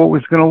how it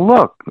was going to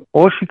look.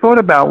 All she thought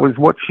about was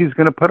what she's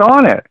going to put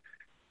on it.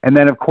 And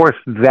then, of course,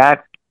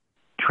 that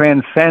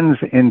transcends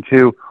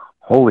into,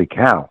 holy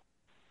cow,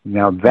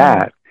 now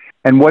that.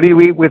 And what do you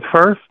eat with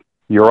first?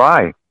 Your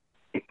eye.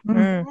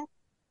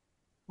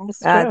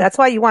 That's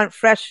why you want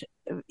fresh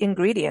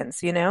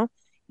ingredients,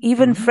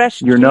 even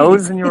fresh your cheese.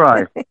 Nose and your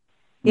eye.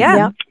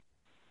 Yeah,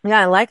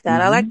 I like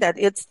that. I like that.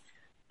 It's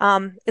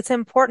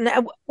important.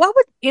 What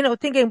would,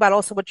 thinking about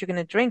also what you're going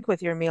to drink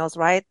with your meals,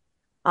 right?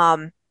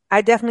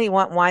 I definitely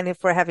want wine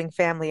if we're having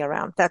family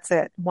around. That's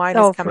it. Wine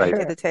is coming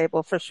to the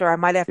table for sure. I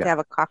might have to have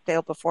a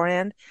cocktail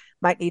beforehand.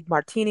 Might need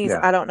martinis.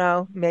 I don't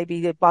know.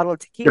 Maybe a bottle of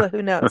tequila.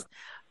 Who knows?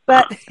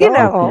 But,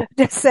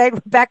 just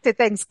saying, back to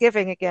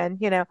Thanksgiving again,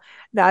 no,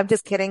 I'm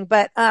just kidding.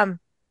 But,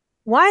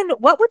 wine,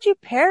 what would you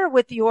pair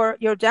with your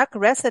duck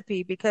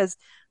recipe? Because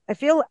I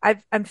feel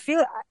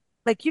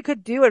like you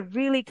could do a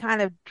really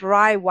kind of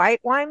dry white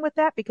wine with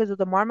that because of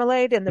the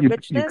marmalade and the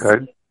richness.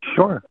 You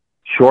could.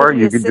 Sure.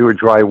 You could do a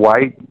dry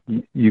white.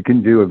 You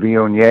can do a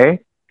Viognier.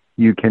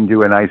 You can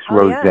do a nice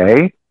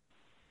rosé.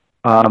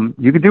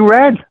 You could do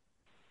red.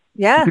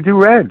 Yeah. You could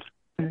do red.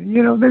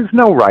 There's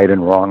no right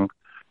and wrong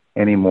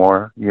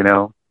anymore,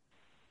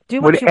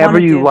 Do whatever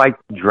you do. like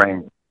to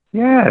drink.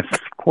 Yes, of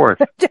course.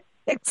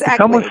 Exactly. It's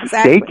almost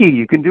steaky.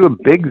 You can do a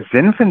big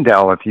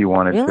Zinfandel if you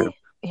wanted to.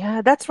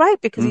 Yeah, that's right.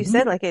 Because you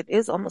said like it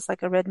is almost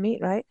like a red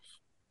meat, right?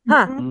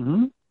 Huh.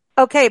 Mm-hmm.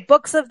 Okay.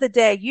 Books of the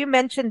day. You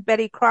mentioned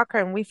Betty Crocker,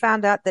 and we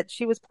found out that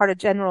she was part of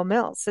General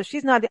Mills. So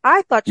she's not,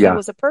 I thought she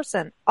was a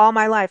person all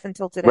my life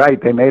until today. Right.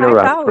 They made her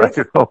up. Right.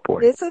 Oh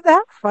boy. Isn't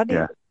that funny?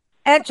 Yeah.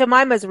 Aunt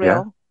Jemima's real.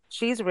 Yeah.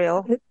 She's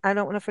real. I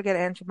don't want to forget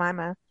Aunt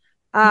Jemima.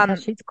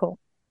 She's cool.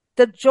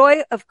 The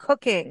Joy of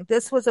Cooking.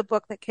 This was a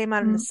book that came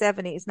out in the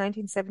 70s,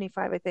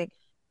 1975, I think.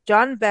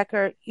 John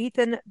Becker,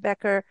 Ethan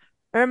Becker,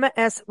 Irma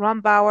S.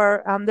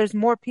 Rombauer. There's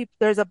more people.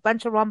 There's a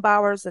bunch of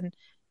Rombauers and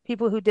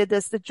people who did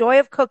this. The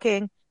Joy of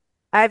Cooking.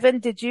 Ivan,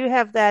 did you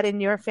have that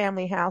in your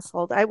family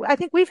household? I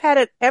think we've had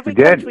it every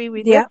country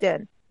we lived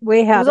in.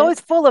 We have. It was always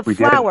full of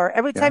flour.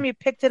 Every time you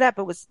picked it up,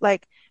 it was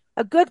like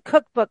a good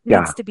cookbook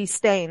needs to be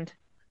stained.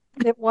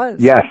 It was.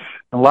 Yes.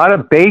 A lot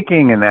of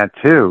baking in that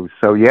too.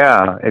 So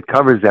it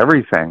covers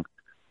everything.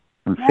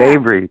 From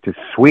savory to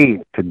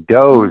sweet to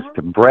doughs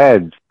to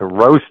breads to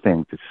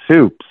roasting to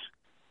soups.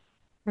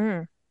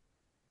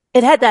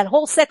 It had that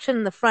whole section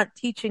in the front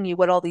teaching you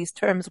what all these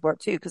terms were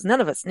too, because none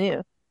of us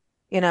knew.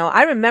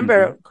 I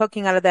remember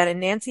cooking out of that, and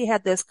Nancy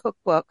had this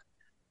cookbook,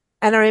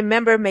 and I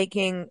remember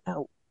making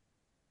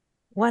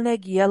one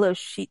egg yellow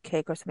sheet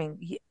cake or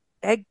something,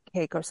 egg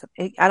cake or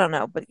something. I don't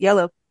know, but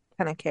yellow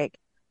kind of cake.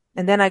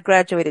 And then I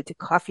graduated to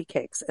coffee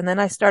cakes, and then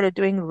I started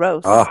doing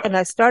roasts, and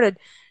I started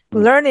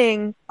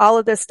learning all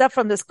of this stuff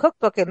from this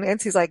cookbook. And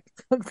Nancy's like,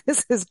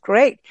 "This is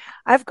great.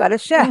 I've got a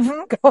chef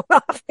going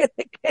off in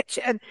the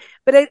kitchen."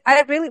 But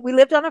we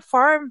lived on a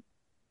farm,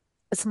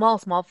 a small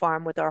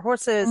farm with our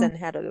horses, and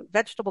had a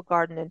vegetable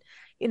garden,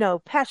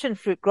 and passion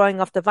fruit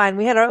growing off the vine.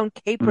 We had our own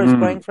capers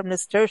growing from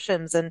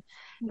nasturtiums, and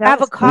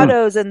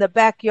avocados in the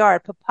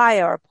backyard,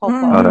 papaya or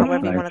pawpaw, whatever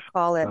you want to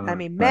call it. I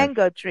mean,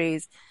 mango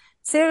trees.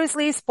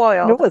 Seriously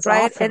spoiled, It was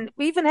right? awesome. And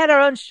we even had our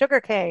own sugar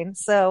cane.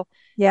 So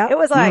Yeah. it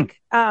was like,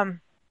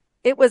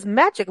 it was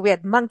magic. We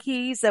had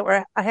monkeys that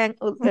were and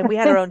we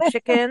had our own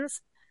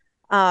chickens.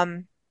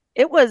 And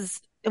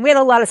we had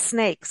a lot of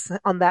snakes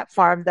on that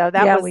farm, though.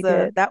 That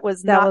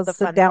was not the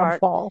fun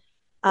downfall.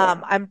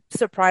 part. I'm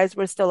surprised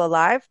we're still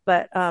alive,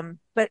 but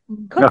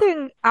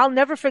cooking, I'll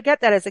never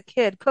forget that as a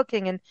kid,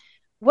 cooking. And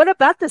what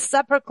about the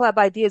supper club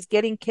ideas,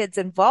 getting kids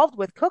involved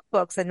with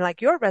cookbooks and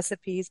like your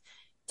recipes,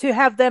 to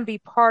have them be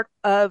part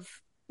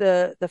of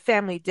the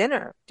family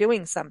dinner,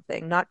 doing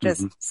something, not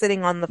just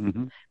sitting on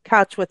the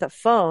couch with a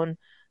phone.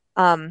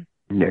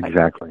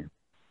 Exactly.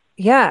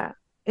 Yeah.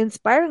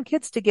 Inspiring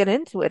kids to get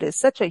into it is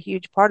such a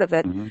huge part of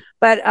it.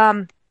 But,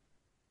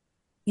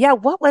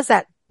 what was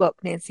that book,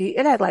 Nancy?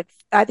 It had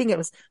I think it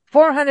was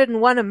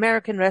 401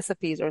 American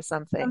recipes or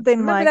something.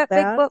 Remember like that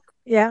big book?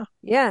 Yeah.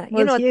 Yeah. It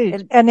was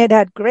huge. And it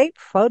had great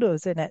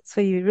photos in it. So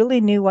you really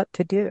knew what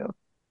to do.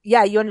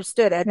 Yeah. You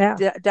understood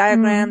it.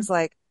 Diagrams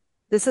like,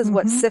 this is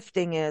what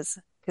sifting is.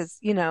 Because,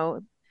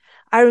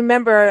 I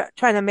remember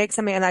trying to make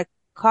something and I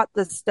caught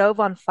the stove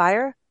on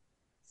fire.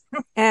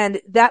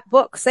 And that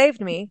book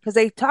saved me because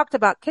they talked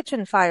about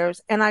kitchen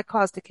fires, and I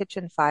caused a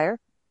kitchen fire.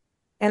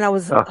 And I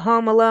was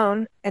home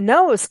alone. And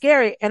no, it was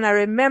scary. And I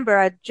remember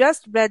I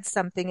just read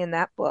something in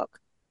that book.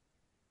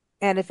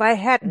 And if I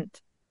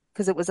hadn't,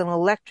 because it was an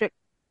electric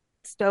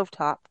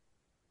stovetop,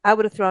 I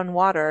would have thrown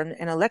water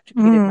and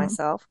electrocuted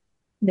myself.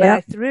 But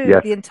I threw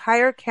the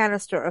entire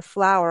canister of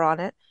flour on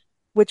it,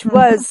 which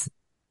was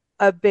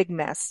a big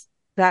mess.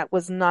 That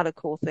was not a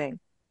cool thing.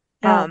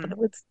 But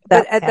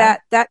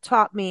that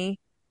taught me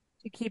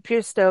to keep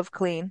your stove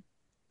clean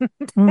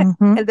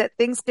and that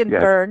things can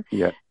burn.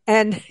 Yeah.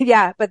 And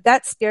but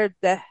that scared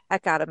the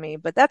heck out of me.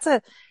 But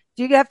do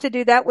you have to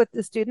do that with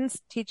the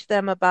students? Teach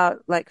them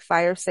about like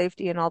fire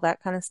safety and all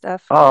that kind of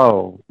stuff?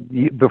 Oh,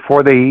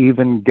 before they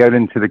even get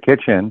into the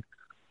kitchen,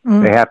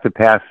 they have to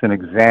pass an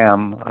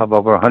exam of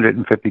over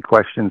 150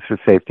 questions for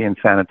safety and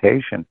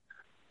sanitation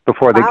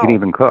before they can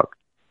even cook.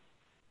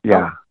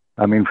 Yeah.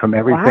 I mean, from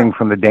everything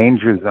from the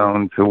danger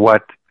zone to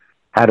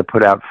how to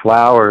put out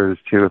flours,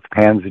 to if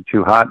pans are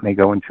too hot and they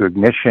go into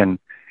ignition,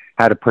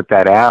 how to put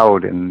that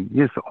out, and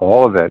just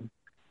all of it.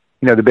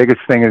 The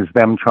biggest thing is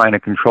them trying to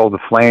control the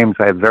flames.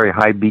 I have very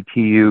high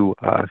BTU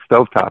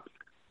stovetops.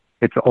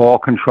 It's all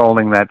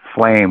controlling that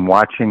flame,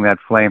 watching that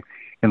flame,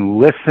 and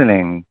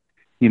listening,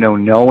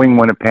 knowing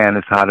when a pan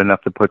is hot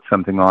enough to put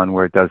something on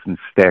where it doesn't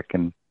stick.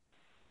 And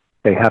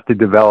they have to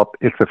develop,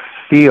 it's a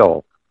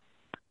feel.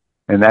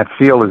 And that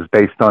feel is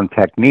based on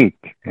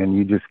technique, and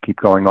you just keep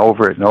going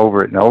over it and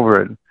over it and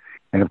over it.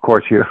 And of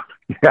course, you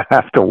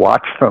have to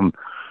watch them.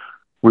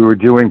 We were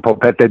doing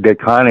polpette di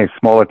carne,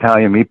 small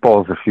Italian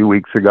meatballs, a few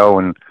weeks ago,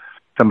 and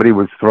somebody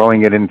was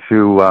throwing it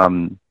into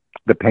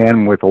the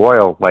pan with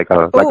oil like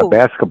a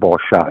basketball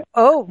shot.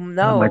 Oh no! And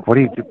I'm like, what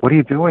are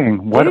you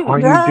doing? What are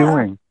you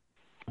doing?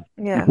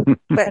 Yeah,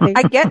 but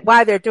I get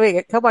why they're doing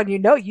it. Come on,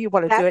 you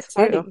want to do it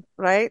too,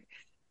 right?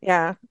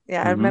 Yeah.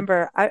 I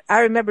remember. I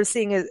remember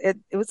seeing it.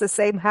 It was the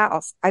same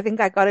house. I think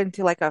I got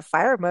into like a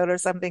fire mode or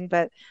something.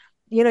 But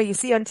you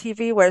see on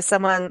TV where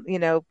someone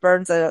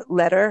burns a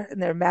letter and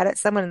they're mad at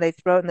someone and they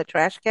throw it in the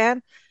trash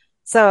can.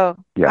 So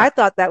I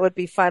thought that would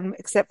be fun,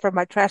 except for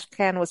my trash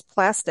can was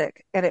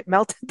plastic and it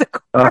melted the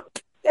corn.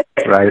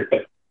 Right.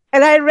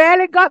 And I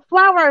ran and got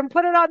flour and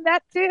put it on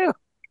that too.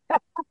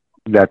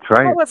 That's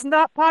right. I was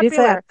not popular.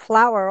 You had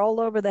flour all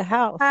over the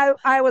house.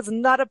 I was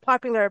not a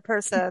popular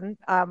person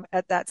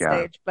at that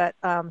stage, but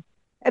and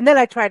then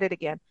I tried it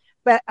again.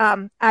 But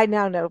I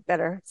now know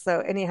better.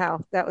 So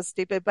anyhow, that was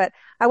stupid. But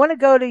I want to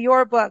go to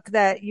your book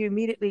that you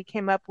immediately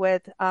came up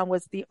with,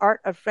 was The Art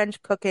of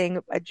French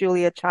Cooking by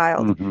Julia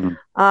Child. Do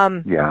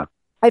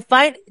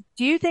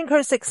you think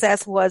her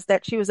success was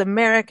that she was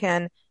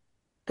American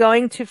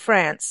going to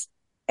France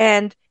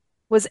and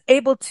was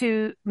able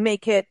to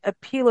make it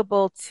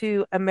appealable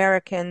to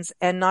Americans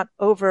and not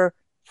over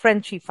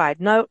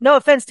Frenchified? No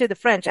offense to the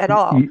French at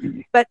all,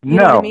 but you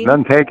know what I mean?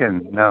 None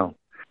taken.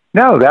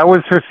 No, that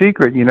was her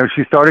secret.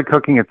 She started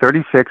cooking at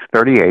 36,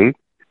 38.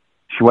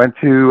 She went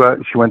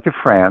to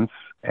France,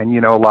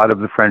 and a lot of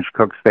the French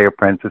cooks, they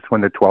apprentice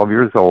when they're 12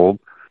 years old,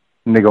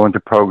 and they go into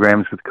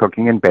programs with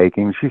cooking and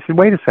baking. She said,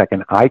 "Wait a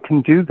second, I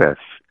can do this."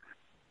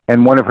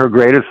 And one of her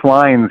greatest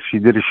lines, she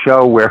did a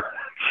show where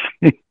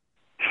she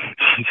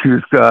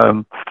was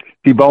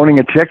deboning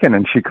a chicken,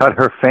 and she cut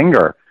her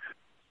finger,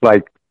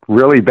 like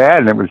really bad,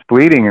 and it was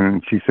bleeding.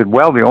 And she said,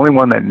 well, the only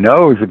one that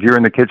knows if you're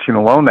in the kitchen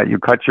alone that you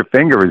cut your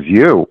finger is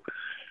you.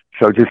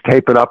 So just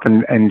tape it up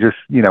and just,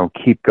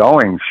 keep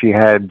going. She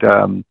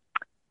didn't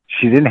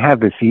have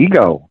this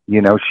ego,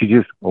 she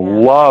just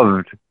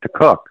loved to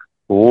cook.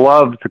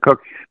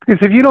 Because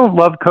if you don't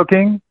love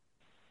cooking,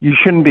 you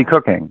shouldn't be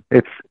cooking.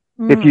 If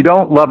you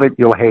don't love it,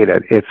 you'll hate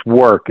it. It's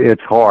work.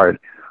 It's hard.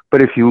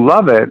 But if you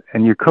love it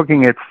and you're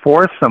cooking it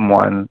for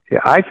someone,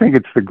 I think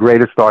it's the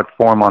greatest art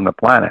form on the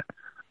planet.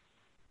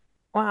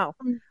 Wow.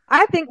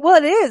 I think,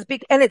 it is,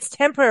 and it's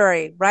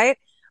temporary, right?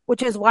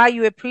 Which is why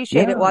you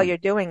appreciate it while you're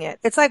doing it.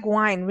 It's like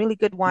wine, really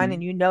good wine,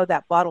 and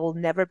that bottle will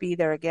never be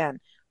there again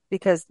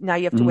because now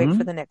you have to wait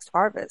for the next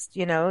harvest.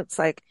 It's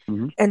like,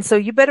 and so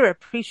you better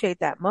appreciate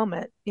that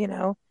moment.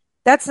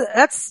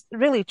 That's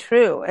really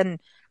true. And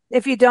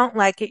if you don't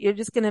like it, you're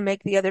just going to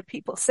make the other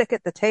people sick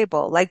at the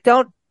table. Like,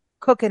 don't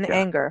cook in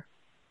anger.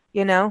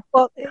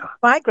 Well,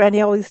 my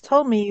granny always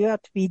told me you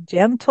have to be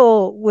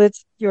gentle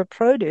with your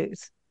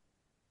produce.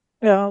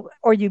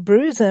 Or you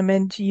bruise them,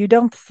 and you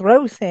don't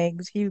throw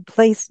things. You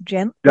place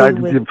gently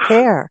with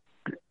care.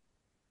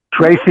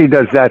 Tracy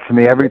does that to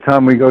me every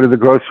time we go to the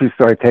grocery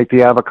store. I take the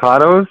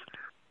avocados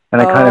and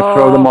I kind of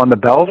throw them on the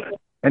belt,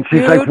 and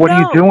she's like, "What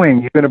are you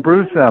doing? You're going to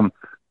bruise them."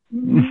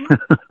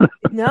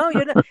 No,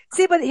 you're not.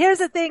 See, but here's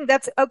the thing.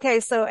 That's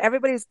okay. So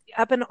everybody's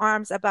up in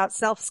arms about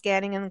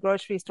self-scanning in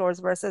grocery stores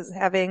versus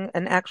having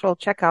an actual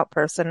checkout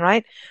person,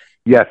 right?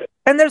 Yes.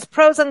 And there's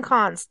pros and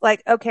cons.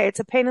 Like, okay, it's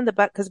a pain in the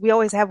butt because we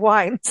always have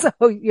wine. So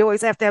you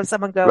always have to have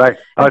someone go. Right.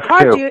 Us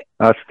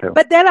too.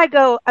 But then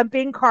I'm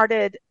being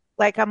carded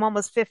like I'm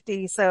almost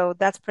 50. So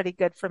that's pretty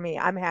good for me.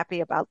 I'm happy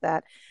about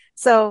that.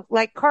 So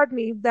like card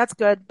me, that's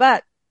good.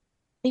 But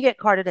you get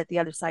carded at the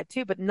other side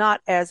too, but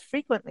not as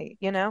frequently,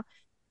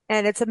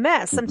 and it's a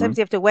mess. Sometimes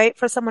you have to wait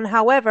for someone.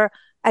 However,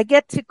 I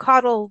get to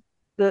coddle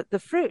the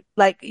fruit.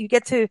 Like you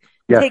get to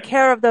take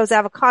care of those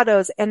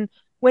avocados. And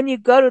when you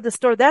go to the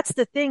store, that's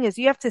the thing is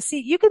you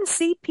can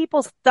see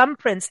people's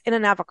thumbprints in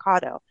an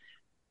avocado.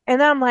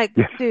 And I'm like,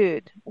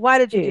 dude, why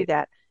did you do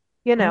that?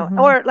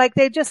 Or like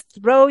they just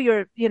throw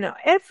your, even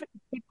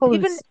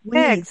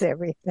eggs,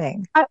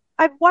 everything.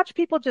 I've watched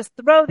people just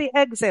throw the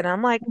eggs in.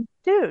 I'm like,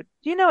 dude,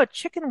 do you know a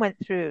chicken went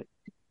through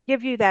to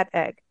give you that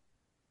egg?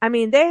 I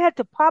mean, they had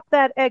to pop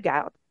that egg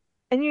out,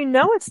 and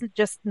it's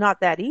just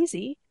not that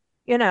easy,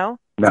 No.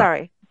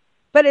 Sorry.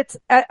 But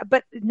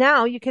but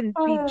now you can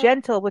be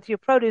gentle with your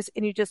produce,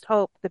 and you just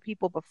hope the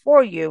people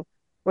before you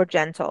were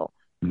gentle,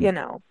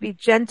 be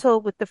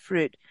gentle with the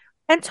fruit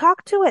and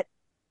talk to it.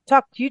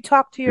 Do you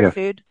talk to your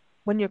food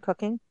when you're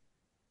cooking?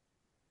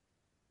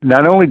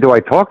 Not only do I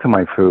talk to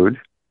my food,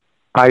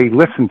 I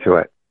listen to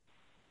it.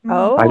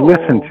 Oh. I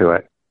listen to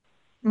it.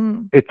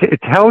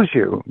 It tells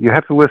you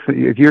have to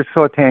listen. If you're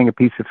sauteing a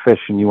piece of fish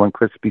and you want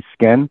crispy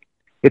skin,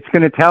 it's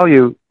going to tell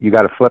you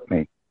got to flip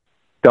me.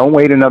 Don't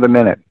wait another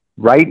minute.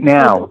 Right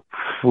now,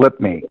 flip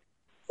me.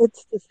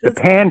 The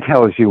pan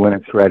tells you when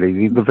it's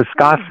ready. The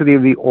viscosity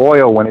of the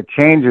oil when it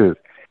changes.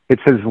 It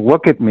says,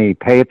 look at me,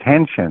 pay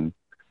attention.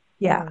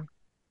 Yeah.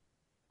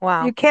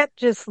 Wow. You can't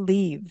just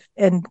leave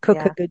and cook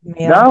a good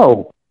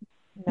meal.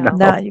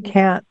 No, you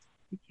can't.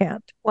 You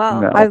can't.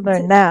 Well, no. I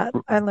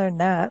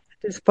learned that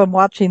just from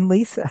watching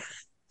Lisa.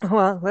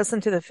 Well, listen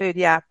to the food.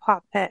 Yeah.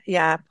 Pop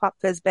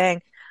fizz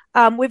bang.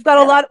 We've got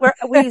a lot.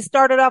 We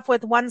started off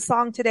with one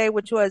song today,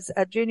 which was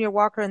Junior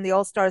Walker and the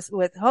All-Stars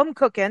with Home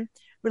Cookin',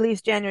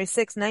 released January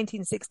 6,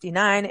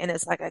 1969. And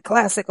it's like a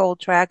classic old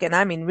track. And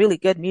I mean, really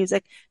good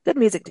music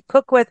to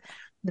cook with.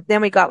 But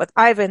then we got with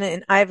Ivan,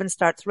 and Ivan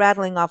starts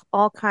rattling off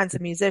all kinds of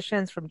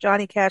musicians from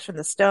Johnny Cash and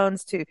the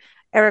Stones to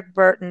Eric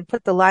Burton,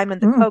 Put the Lime in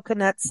the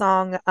Coconut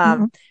song.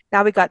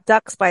 Now we got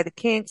Ducks by the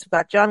Kinks. We've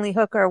got John Lee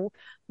Hooker,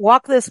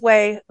 Walk This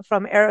Way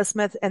from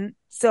Aerosmith. And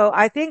so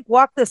I think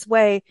Walk This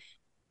Way,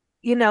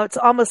 it's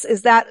almost,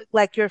 is that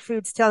like your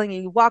food's telling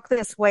you, walk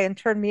this way and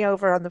turn me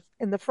over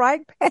in the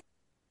frying pan?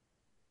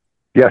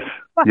 Yes.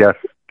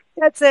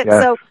 That's it.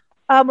 Yes. So,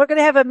 we're going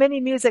to have a mini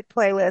music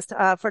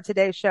playlist, for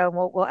today's show. And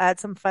we'll add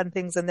some fun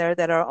things in there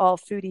that are all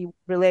foodie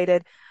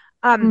related.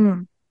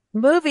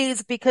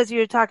 Movies, because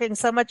you're talking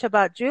so much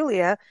about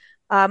Julia.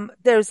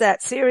 There's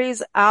that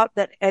series out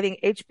that I think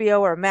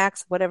HBO or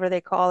Max, whatever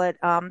they call it,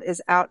 is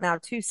out now,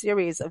 2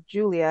 series of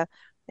Julia.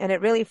 And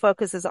it really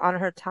focuses on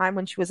her time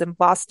when she was in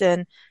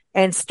Boston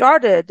and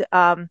started,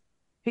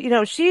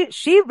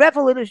 she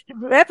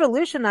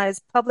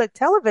revolutionized public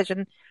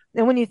television.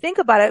 And when you think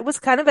about it, it was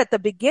kind of at the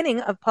beginning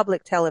of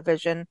public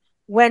television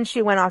when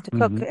she went off to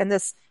cook and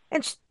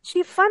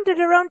she funded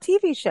her own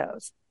TV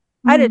shows.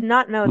 I did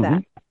not know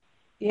that.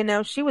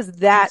 She was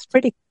that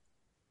pretty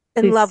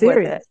in love serious.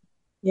 with it.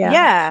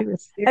 Yeah.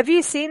 Have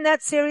you seen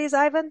that series,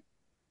 Ivan?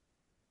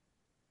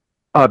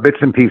 Bits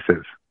and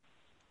pieces.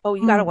 Oh,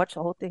 you got to watch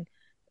the whole thing.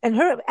 And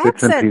her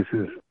Bits accent. and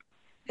pieces.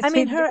 I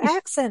mean, her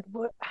accent.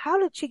 How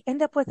did she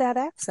end up with that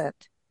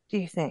accent, do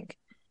you think?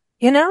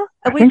 I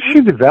think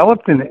she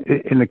developed in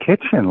the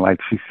kitchen. Like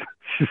she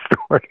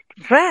started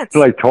France.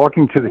 like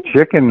talking to the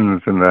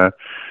chickens and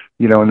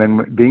and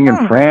then being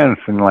in France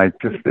and I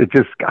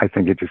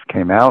think it just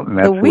came out, and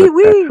that's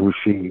who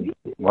she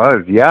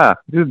was. Yeah,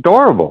 she's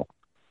adorable.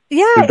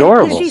 Yeah,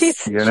 adorable. She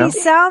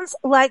sounds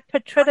like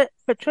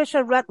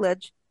Patricia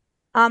Rutledge,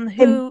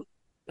 who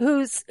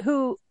is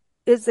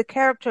the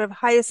character of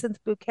Hyacinth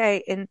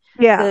Bouquet in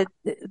the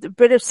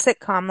British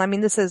sitcom. I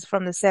mean, this is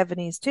from the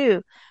 70s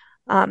too,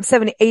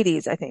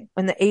 80s, I think,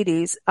 in the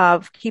 80s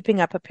of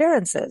Keeping Up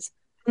Appearances.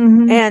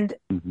 Mm-hmm. And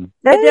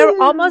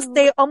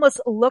they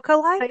almost look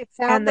alike,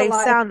 and they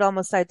sound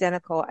almost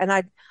identical. And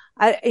I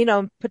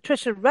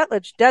Patricia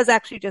Rutledge does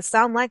actually just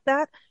sound like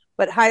that,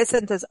 but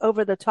Hyacinth is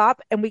over the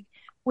top. And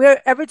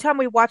we're every time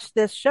we watch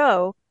this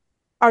show,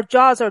 our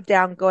jaws are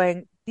down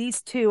going,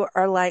 these two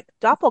are like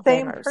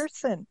doppelgangers. Same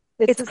person.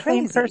 It's the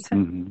crazy. Same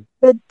person. Mm-hmm.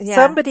 But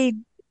somebody,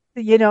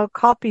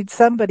 copied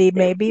somebody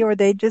maybe, or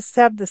they just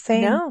have the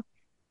same. No.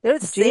 They're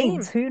the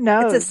genes. same. Who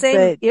knows? It's the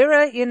same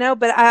era,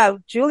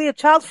 but Julia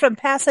Child's from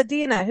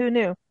Pasadena. Who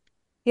knew?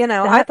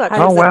 I thought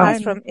she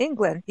was from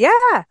England.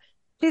 Yeah.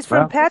 She's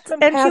from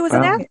Pasadena, and she was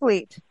an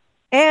athlete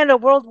and a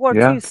World War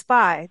II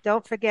spy.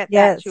 Don't forget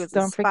that. She was a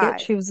spy. Don't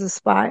forget she was a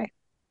spy.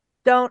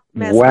 Don't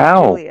mess with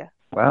Julia.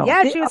 Wow.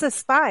 Yeah, she was a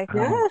spy.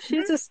 Yeah,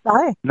 she's a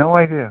spy. No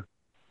idea.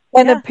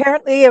 And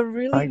apparently a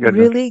really,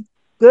 really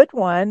good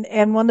one,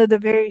 and one of the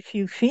very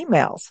few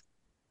females.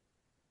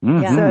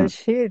 Mm-hmm. I'm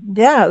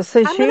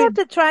gonna have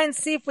to try and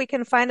see if we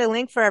can find a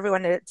link for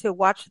everyone to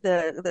watch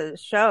the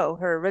show,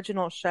 her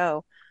original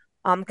show.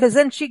 Because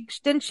then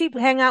didn't she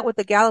hang out with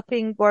the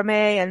Galloping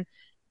Gourmet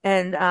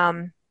and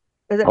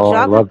is it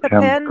I loved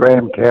him.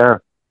 Graham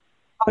Kerr.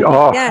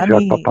 Jacques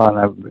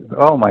Pepin.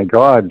 Oh my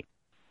God.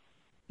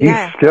 He's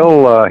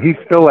still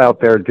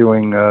out there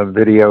doing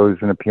videos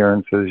and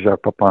appearances,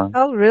 Jacques Pepin.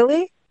 Oh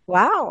really?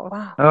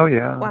 Wow. Oh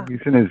yeah. Wow.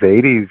 He's in his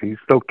 80s. He's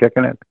still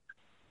kicking it.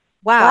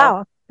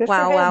 Wow.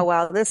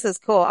 Wow. This is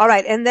cool. All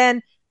right. And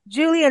then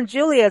Julie and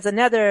Julia is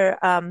another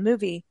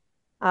movie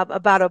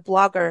about a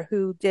blogger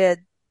who did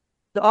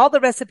all the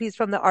recipes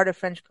from The Art of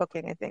French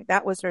Cooking. I think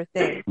that was her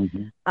thing.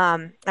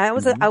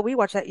 Mm-hmm. We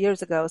watched that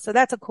years ago. So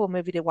that's a cool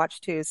movie to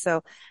watch too.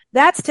 So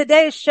that's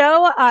today's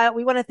show.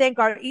 We want to thank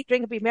our Eat,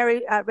 Drink, and Be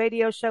Merry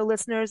radio show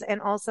listeners, and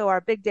also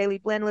our Big Daily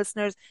Blend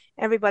listeners,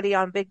 everybody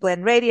on Big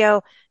Blend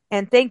Radio.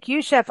 And thank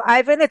you, Chef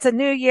Ivan. It's a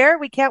new year.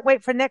 We can't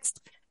wait for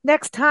next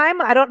time.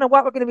 I don't know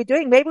what we're going to be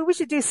doing. Maybe we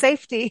should do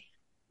safety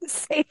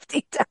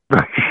time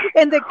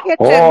in the kitchen.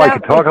 Oh, I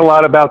could talk a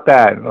lot about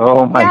that.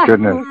 Oh my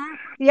goodness.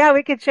 Yeah,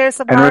 we could share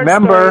some. And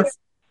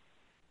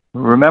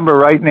remember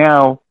right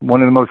now,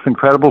 one of the most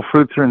incredible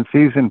fruits are in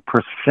season,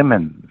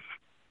 persimmons.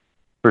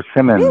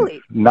 Persimmons.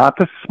 Really? Not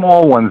the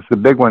small ones, the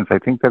big ones. I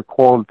think they're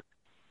called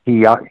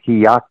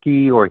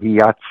hiyaki or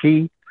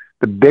hiyachi.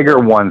 The bigger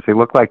ones, they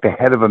look like the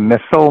head of a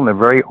missile, and they're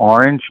very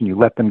orange, and you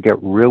let them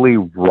get really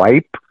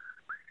ripe.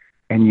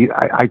 And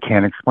I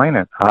can't explain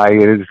it.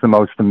 It is the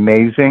most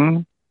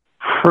amazing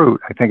fruit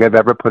I think I've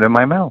ever put in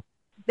my mouth.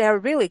 They're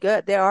really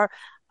good. They are.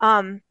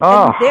 And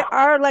they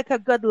are like a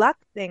good luck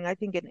thing, I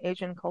think, in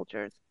Asian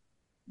cultures.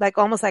 Like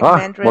almost like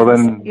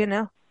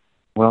mandarins,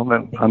 Well,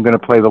 then I'm going to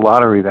play the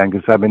lottery then,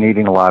 because I've been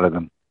eating a lot of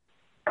them.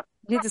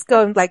 You just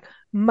go like,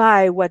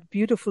 what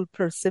beautiful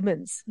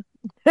persimmons.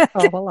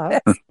 Oh, well,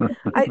 I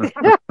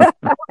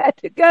had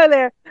to go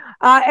there.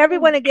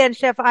 Everyone, again,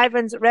 Chef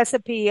Ivan's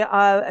recipe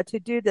to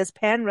do this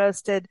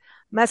pan-roasted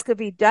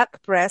Muscovy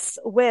duck breasts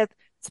with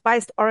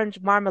spiced orange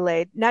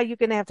marmalade. Now you're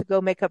going to have to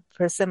go make a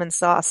persimmon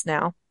sauce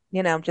now.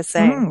 I'm just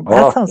saying.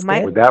 That sounds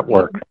good. Would that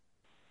work?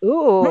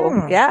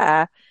 Ooh,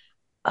 yeah.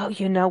 Oh,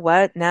 you know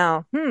what?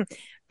 Now,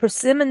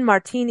 persimmon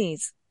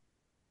martinis.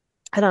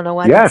 I don't know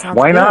why. Yes,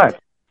 why not?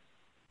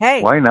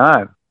 Hey, why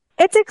not?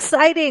 It's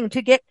exciting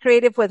to get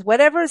creative with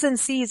whatever's in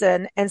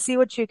season and see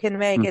what you can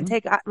make and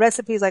take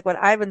recipes like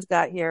what Ivan's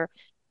got here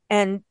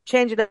and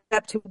change it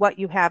up to what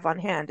you have on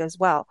hand as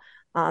well.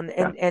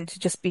 And to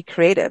just be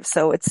creative.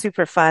 So it's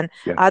super fun.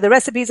 Yeah. The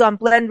recipes on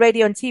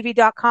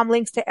blendradioandtv.com,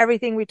 links to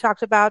everything we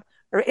talked about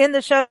are in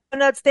the show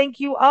notes. Thank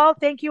you all.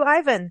 Thank you,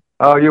 Ivan.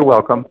 Oh, you're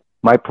welcome.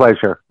 My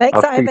pleasure. Thanks,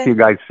 I'll Ivan. speak to you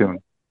guys soon.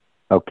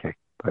 Okay.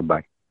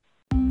 Bye-bye.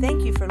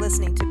 Thank you for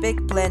listening to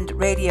Big Blend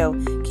Radio.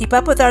 Keep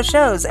up with our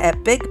shows at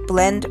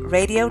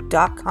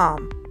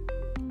bigblendradio.com.